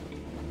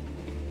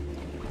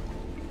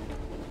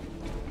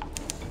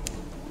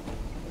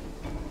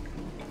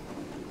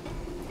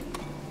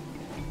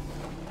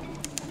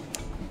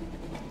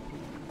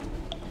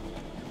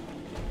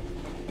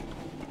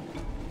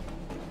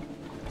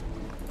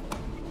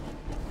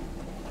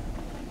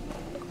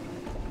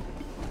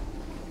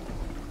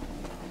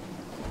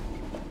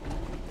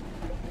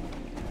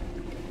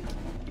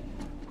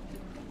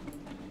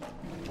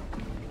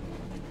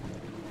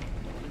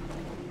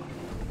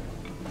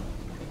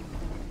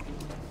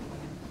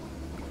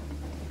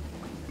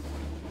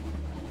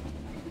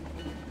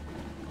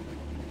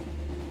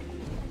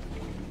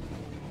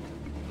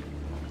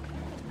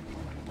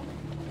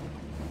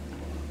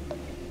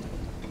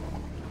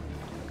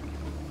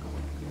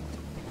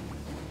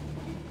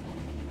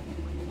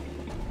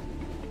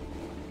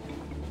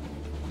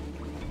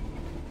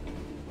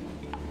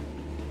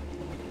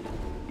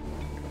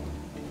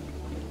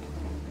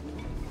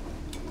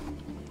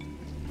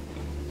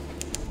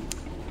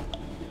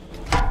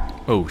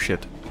 Oh,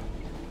 shit.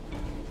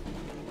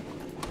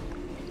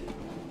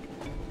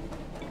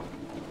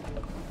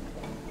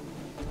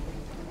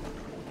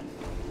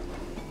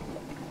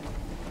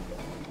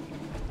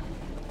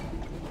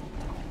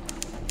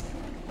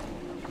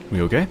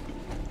 We okay?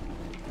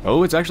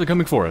 Oh, it's actually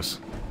coming for us.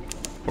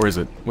 Or is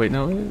it? Wait,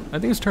 no, I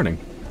think it's turning.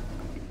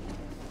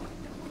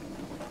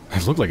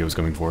 It looked like it was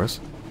coming for us.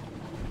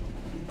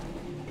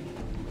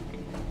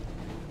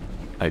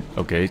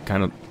 Okay,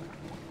 kind of...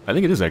 I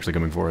think it is actually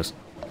coming for us.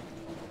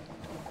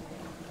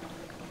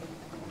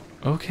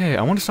 Okay,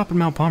 I want to stop at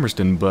Mount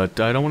Palmerston, but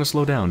I don't want to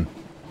slow down.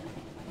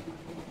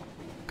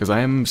 Because I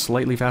am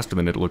slightly faster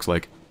than it looks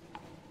like.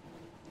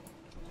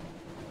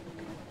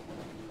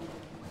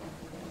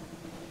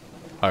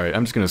 Alright,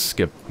 I'm just going to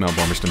skip Mount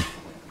Palmerston.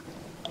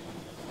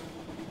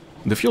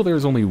 The fuel there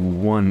is only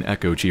 1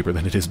 echo cheaper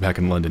than it is back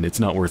in London. It's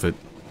not worth it.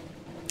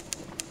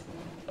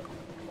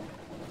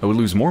 I would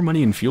lose more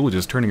money in fuel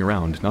just turning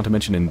around, not to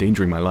mention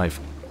endangering my life.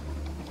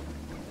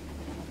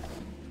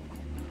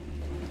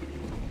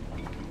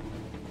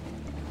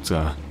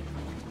 Let's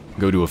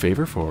go do a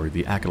favor for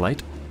the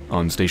Acolyte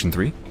on Station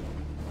 3.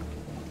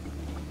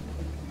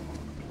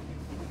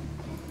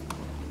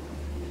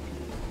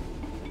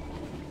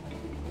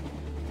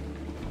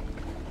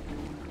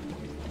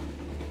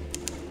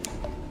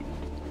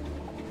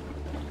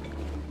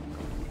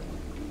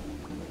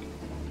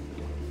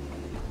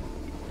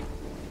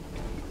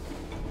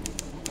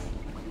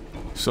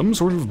 Some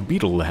sort of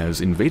beetle has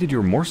invaded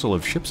your morsel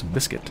of ship's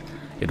biscuit.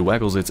 It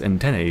waggles its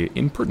antennae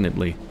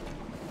impertinently.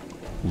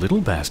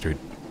 Little bastard.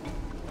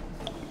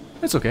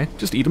 That's okay,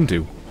 just eat them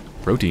too.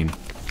 Protein.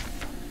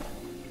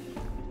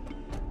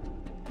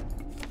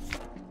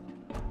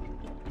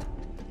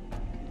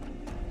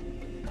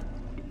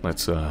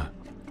 Let's,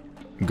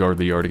 guard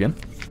the yard again.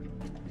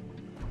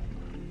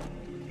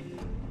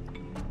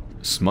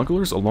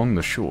 Smugglers along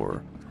the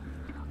shore.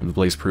 The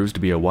place proves to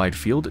be a wide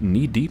field,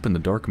 knee-deep in the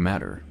dark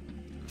matter.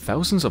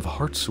 Thousands of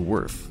hearts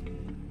worth.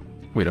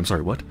 Wait, I'm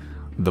sorry, what?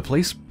 The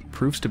place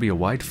proves to be a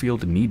wide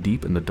field,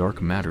 knee-deep in the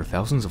dark matter,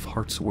 thousands of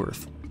hearts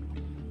worth.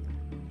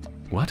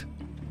 What?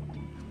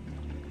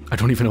 I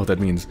don't even know what that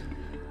means.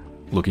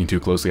 Looking too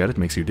closely at it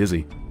makes you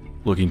dizzy.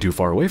 Looking too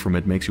far away from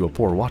it makes you a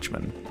poor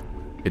watchman.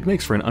 It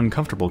makes for an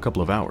uncomfortable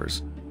couple of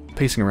hours,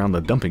 pacing around the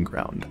dumping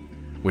ground,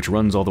 which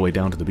runs all the way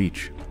down to the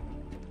beach.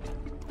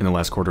 In the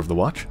last quarter of the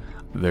watch,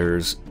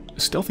 there's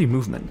stealthy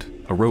movement,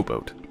 a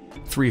rowboat,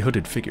 3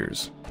 hooded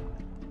figures.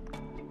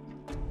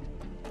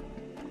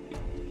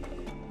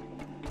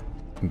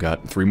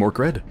 Got 3 more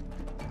cred.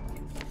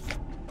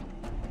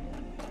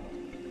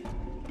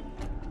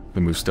 They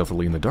move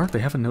stealthily in the dark, they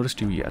haven't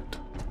noticed you yet.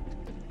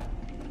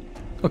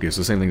 Okay,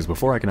 so same thing as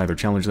before, I can either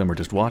challenge them or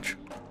just watch.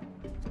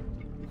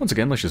 Once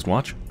again, let's just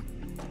watch.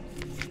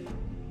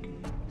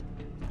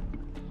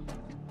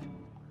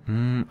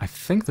 I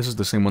think this is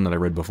the same one that I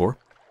read before.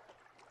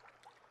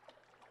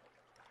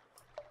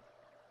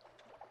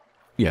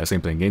 Yeah,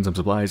 same thing. Gain some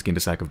supplies, gained a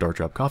sack of dark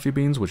drop coffee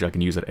beans, which I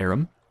can use at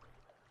Aram.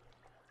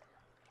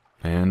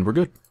 And we're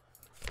good.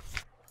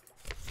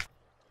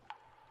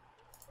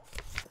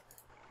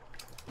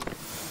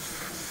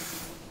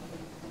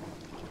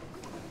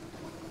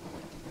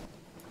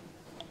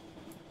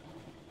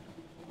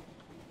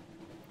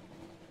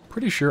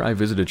 Pretty sure I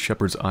visited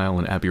Shepherd's Isle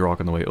and Abbey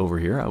Rock on the way over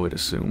here, I would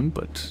assume,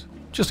 but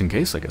just in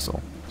case, I guess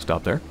I'll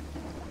stop there.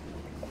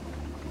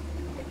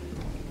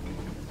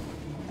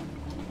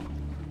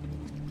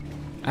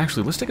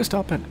 Actually, let's take a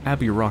stop at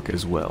Abbey Rock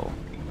as well.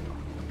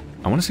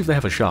 I want to see if they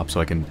have a shop so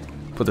I can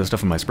put that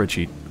stuff in my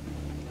spreadsheet.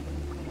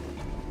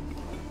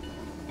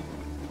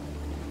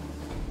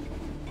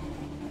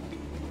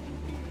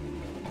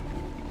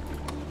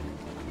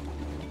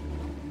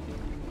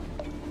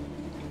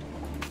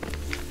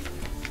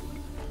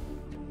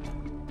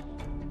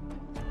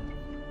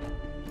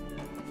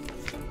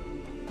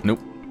 Nope.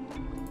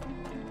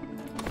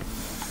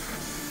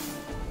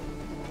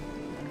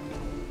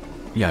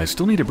 Yeah, I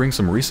still need to bring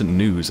some recent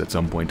news at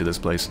some point to this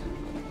place.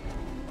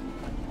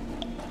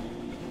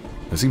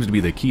 That seems to be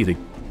the key to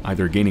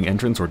either gaining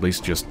entrance or at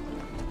least just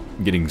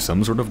getting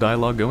some sort of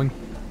dialogue going.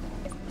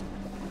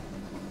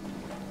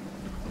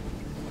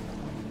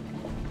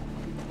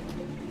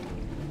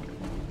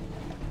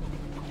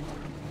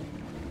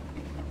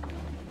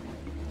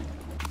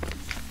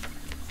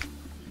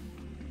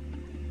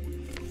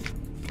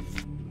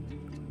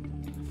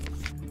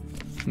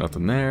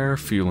 Nothing there.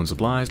 Fuel and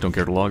supplies. Don't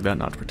care to log that.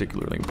 Not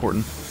particularly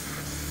important.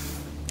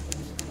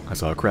 I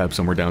saw a crab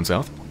somewhere down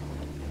south.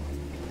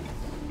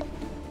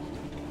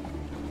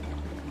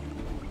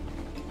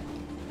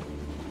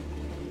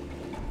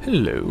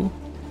 Hello.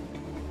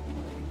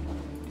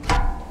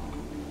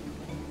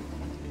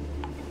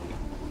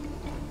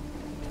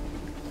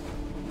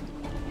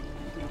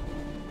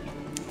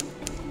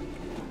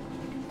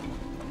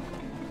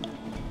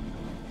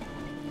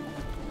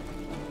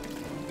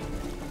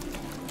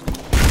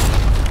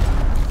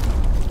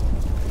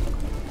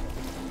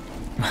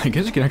 I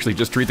guess you can actually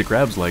just treat the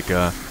crabs like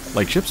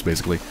ships,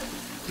 basically.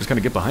 Just kind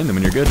of get behind them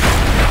and you're good.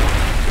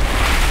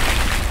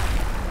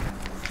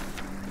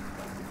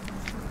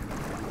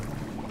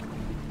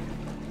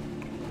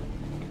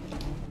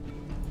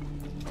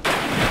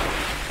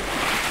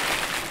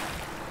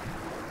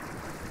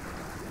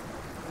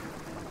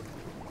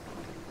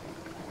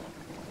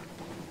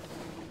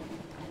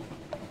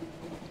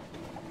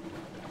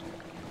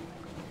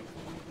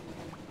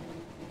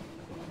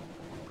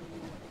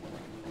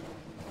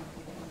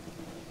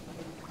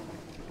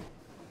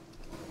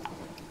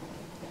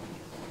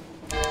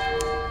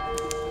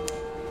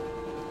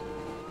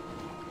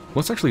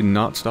 Let's actually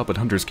not stop at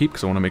Hunter's Keep,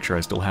 because I want to make sure I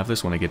still have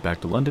this when I get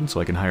back to London,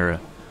 so I can hire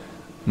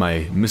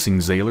my missing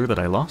Zailor that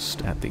I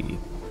lost at the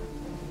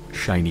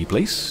shiny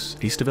place.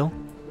 Eastaville?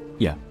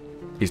 Yeah,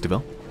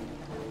 Eastaville.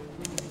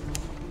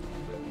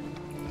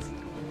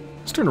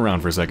 Let's turn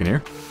around for a second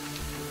here.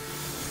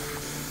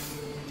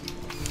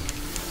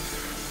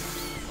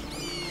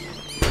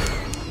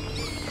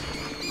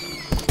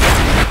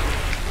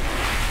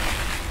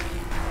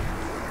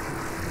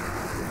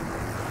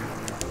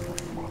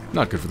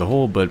 Not good for the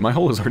hull, but my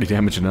hull is already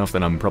damaged enough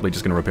that I'm probably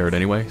just going to repair it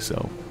anyway,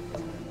 so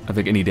I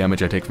think any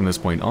damage I take from this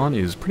point on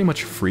is pretty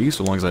much free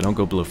so long as I don't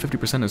go below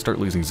 50% and start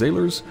losing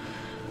Zailors,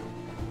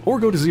 or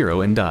go to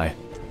 0 and die.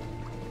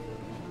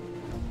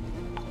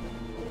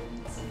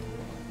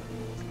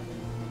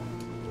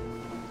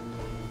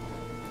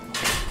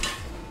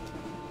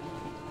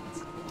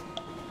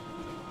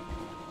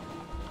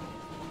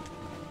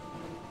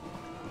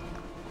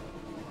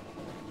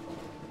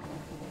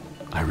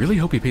 I really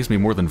hope he pays me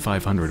more than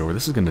 500, or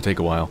this is going to take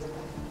a while.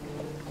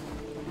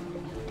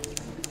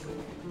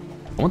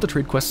 I want the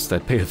trade quests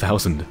that pay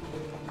 1,000.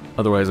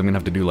 Otherwise, I'm going to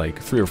have to do like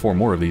 3 or 4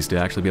 more of these to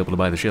actually be able to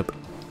buy the ship.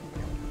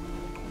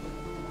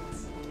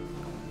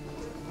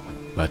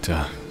 But,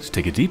 let's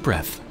take a deep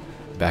breath.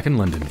 Back in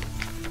London.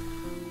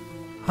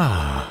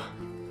 Ah,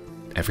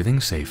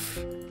 everything's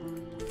safe.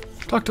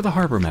 Talk to the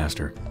harbor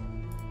master.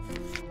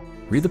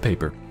 Read the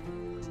paper.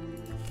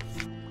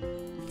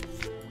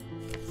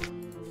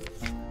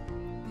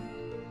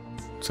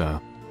 Let's,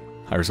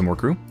 hire some more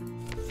crew.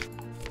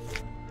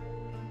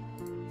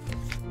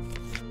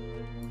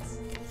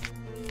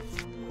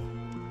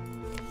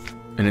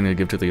 Anything to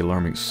give to the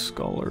alarming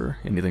scholar?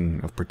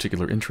 Anything of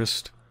particular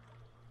interest?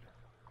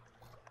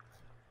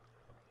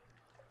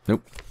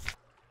 Nope.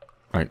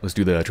 Alright, let's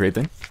do the trade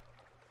thing.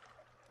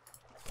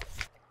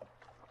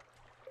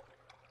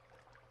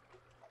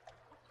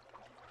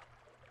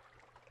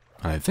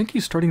 I think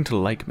he's starting to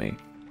like me.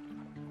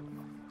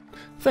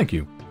 Thank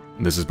you.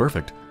 This is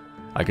perfect.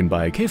 I can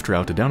buy a cave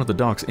trout down at the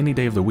docks any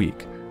day of the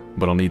week,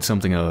 but I'll need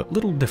something a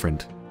little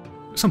different.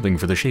 Something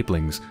for the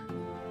shapelings.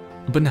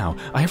 But now,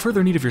 I have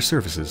further need of your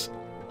services.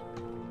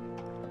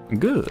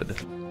 Good.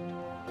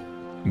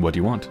 What do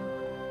you want?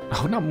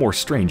 Oh, not more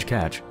strange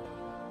catch.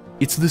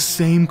 It's the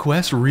same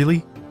quest,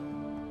 really?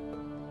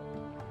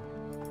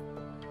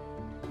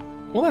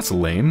 Well, that's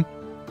lame.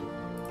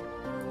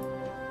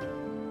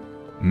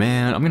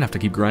 Man, I'm gonna have to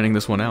keep grinding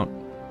this one out.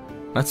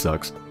 That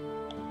sucks.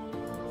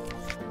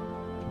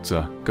 Let's go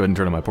ahead and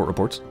turn on my port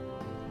reports.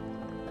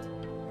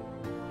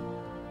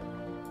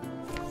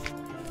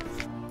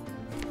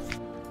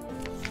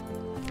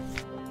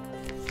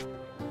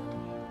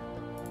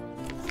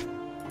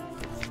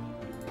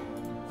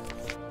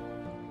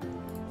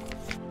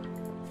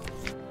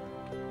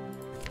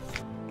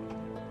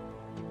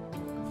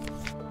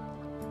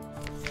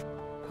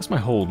 How's my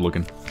hold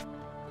looking?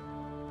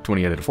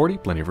 28 out of 40,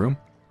 plenty of room.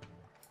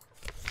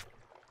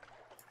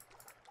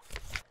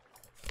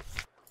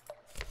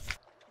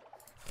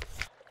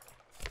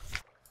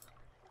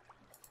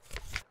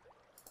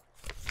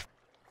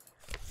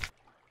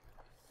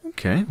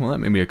 Okay, well that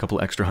made me a couple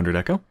extra 100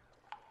 echo.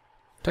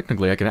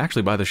 Technically I could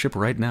actually buy the ship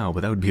right now, but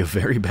that would be a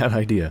very bad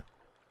idea.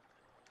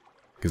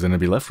 Because then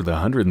I'd be left with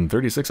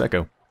 136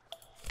 echo.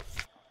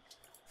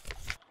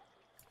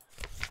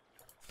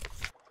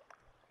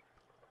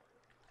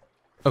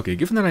 Okay,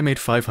 given that I made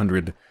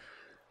 500...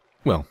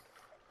 Well,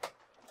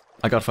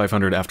 I got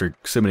 500 after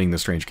submitting the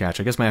strange catch.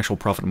 I guess my actual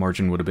profit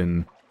margin would have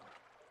been...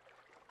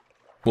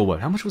 Well, what?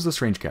 How much was the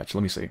strange catch?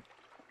 Let me see. It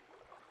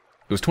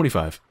was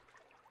 25.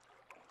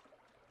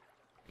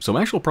 So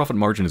my actual profit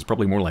margin is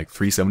probably more like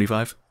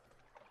 375.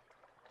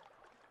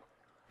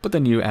 But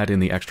then you add in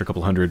the extra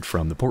couple hundred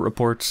from the port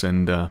reports,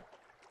 and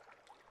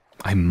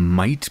I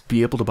might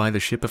be able to buy the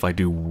ship if I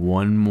do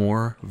one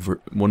more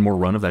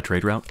run of that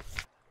trade route.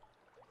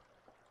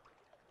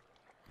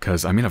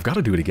 Because, I mean, I've got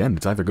to do it again.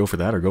 It's either go for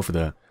that or go for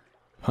the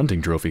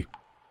hunting trophy.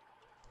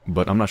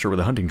 But I'm not sure where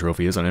the hunting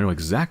trophy is, and I know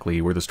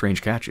exactly where the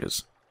strange catch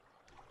is.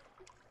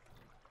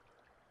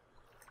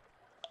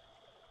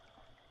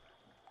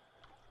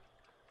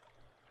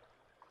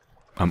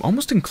 I'm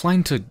almost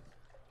inclined to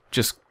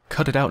just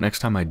cut it out next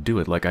time I do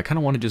it. Like, I kind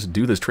of want to just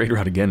do this trade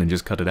route again and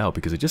just cut it out,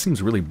 because it just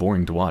seems really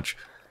boring to watch.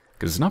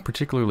 Because it's not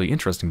particularly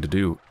interesting to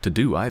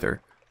do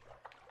either.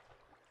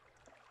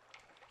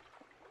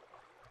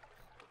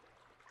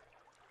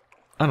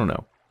 I don't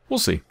know. We'll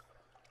see.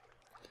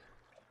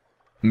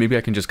 Maybe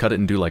I can just cut it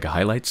and do like a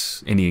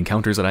highlights. Any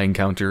encounters that I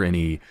encounter,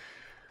 any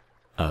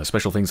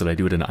special things that I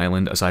do at an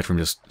island, aside from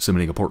just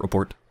submitting a port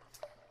report.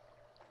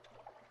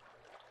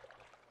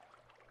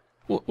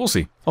 We'll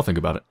see. I'll think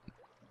about it.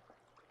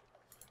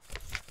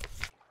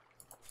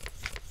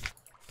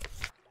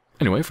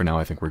 Anyway, for now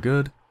I think we're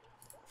good.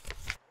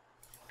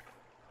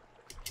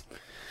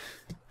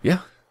 Yeah,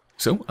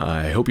 so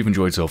I hope you've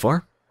enjoyed so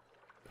far.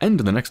 And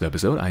in the next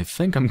episode, I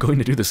think I'm going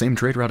to do the same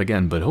trade route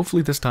again, but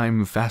hopefully this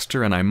time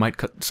faster, and I might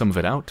cut some of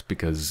it out,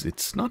 because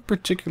it's not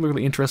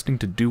particularly interesting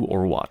to do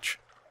or watch.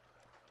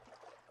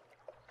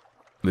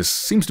 This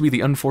seems to be the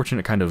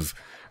unfortunate kind of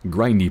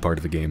grindy part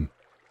of the game.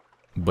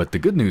 But the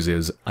good news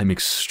is, I'm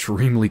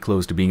extremely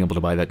close to being able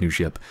to buy that new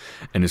ship,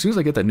 and as soon as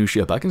I get that new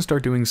ship, I can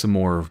start doing some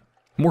more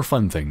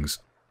fun things.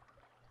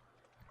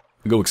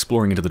 Go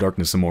exploring into the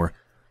darkness some more,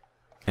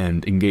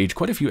 and engage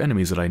quite a few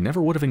enemies that I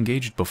never would have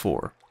engaged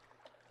before.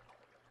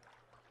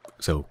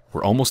 So,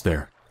 we're almost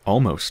there.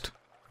 Almost.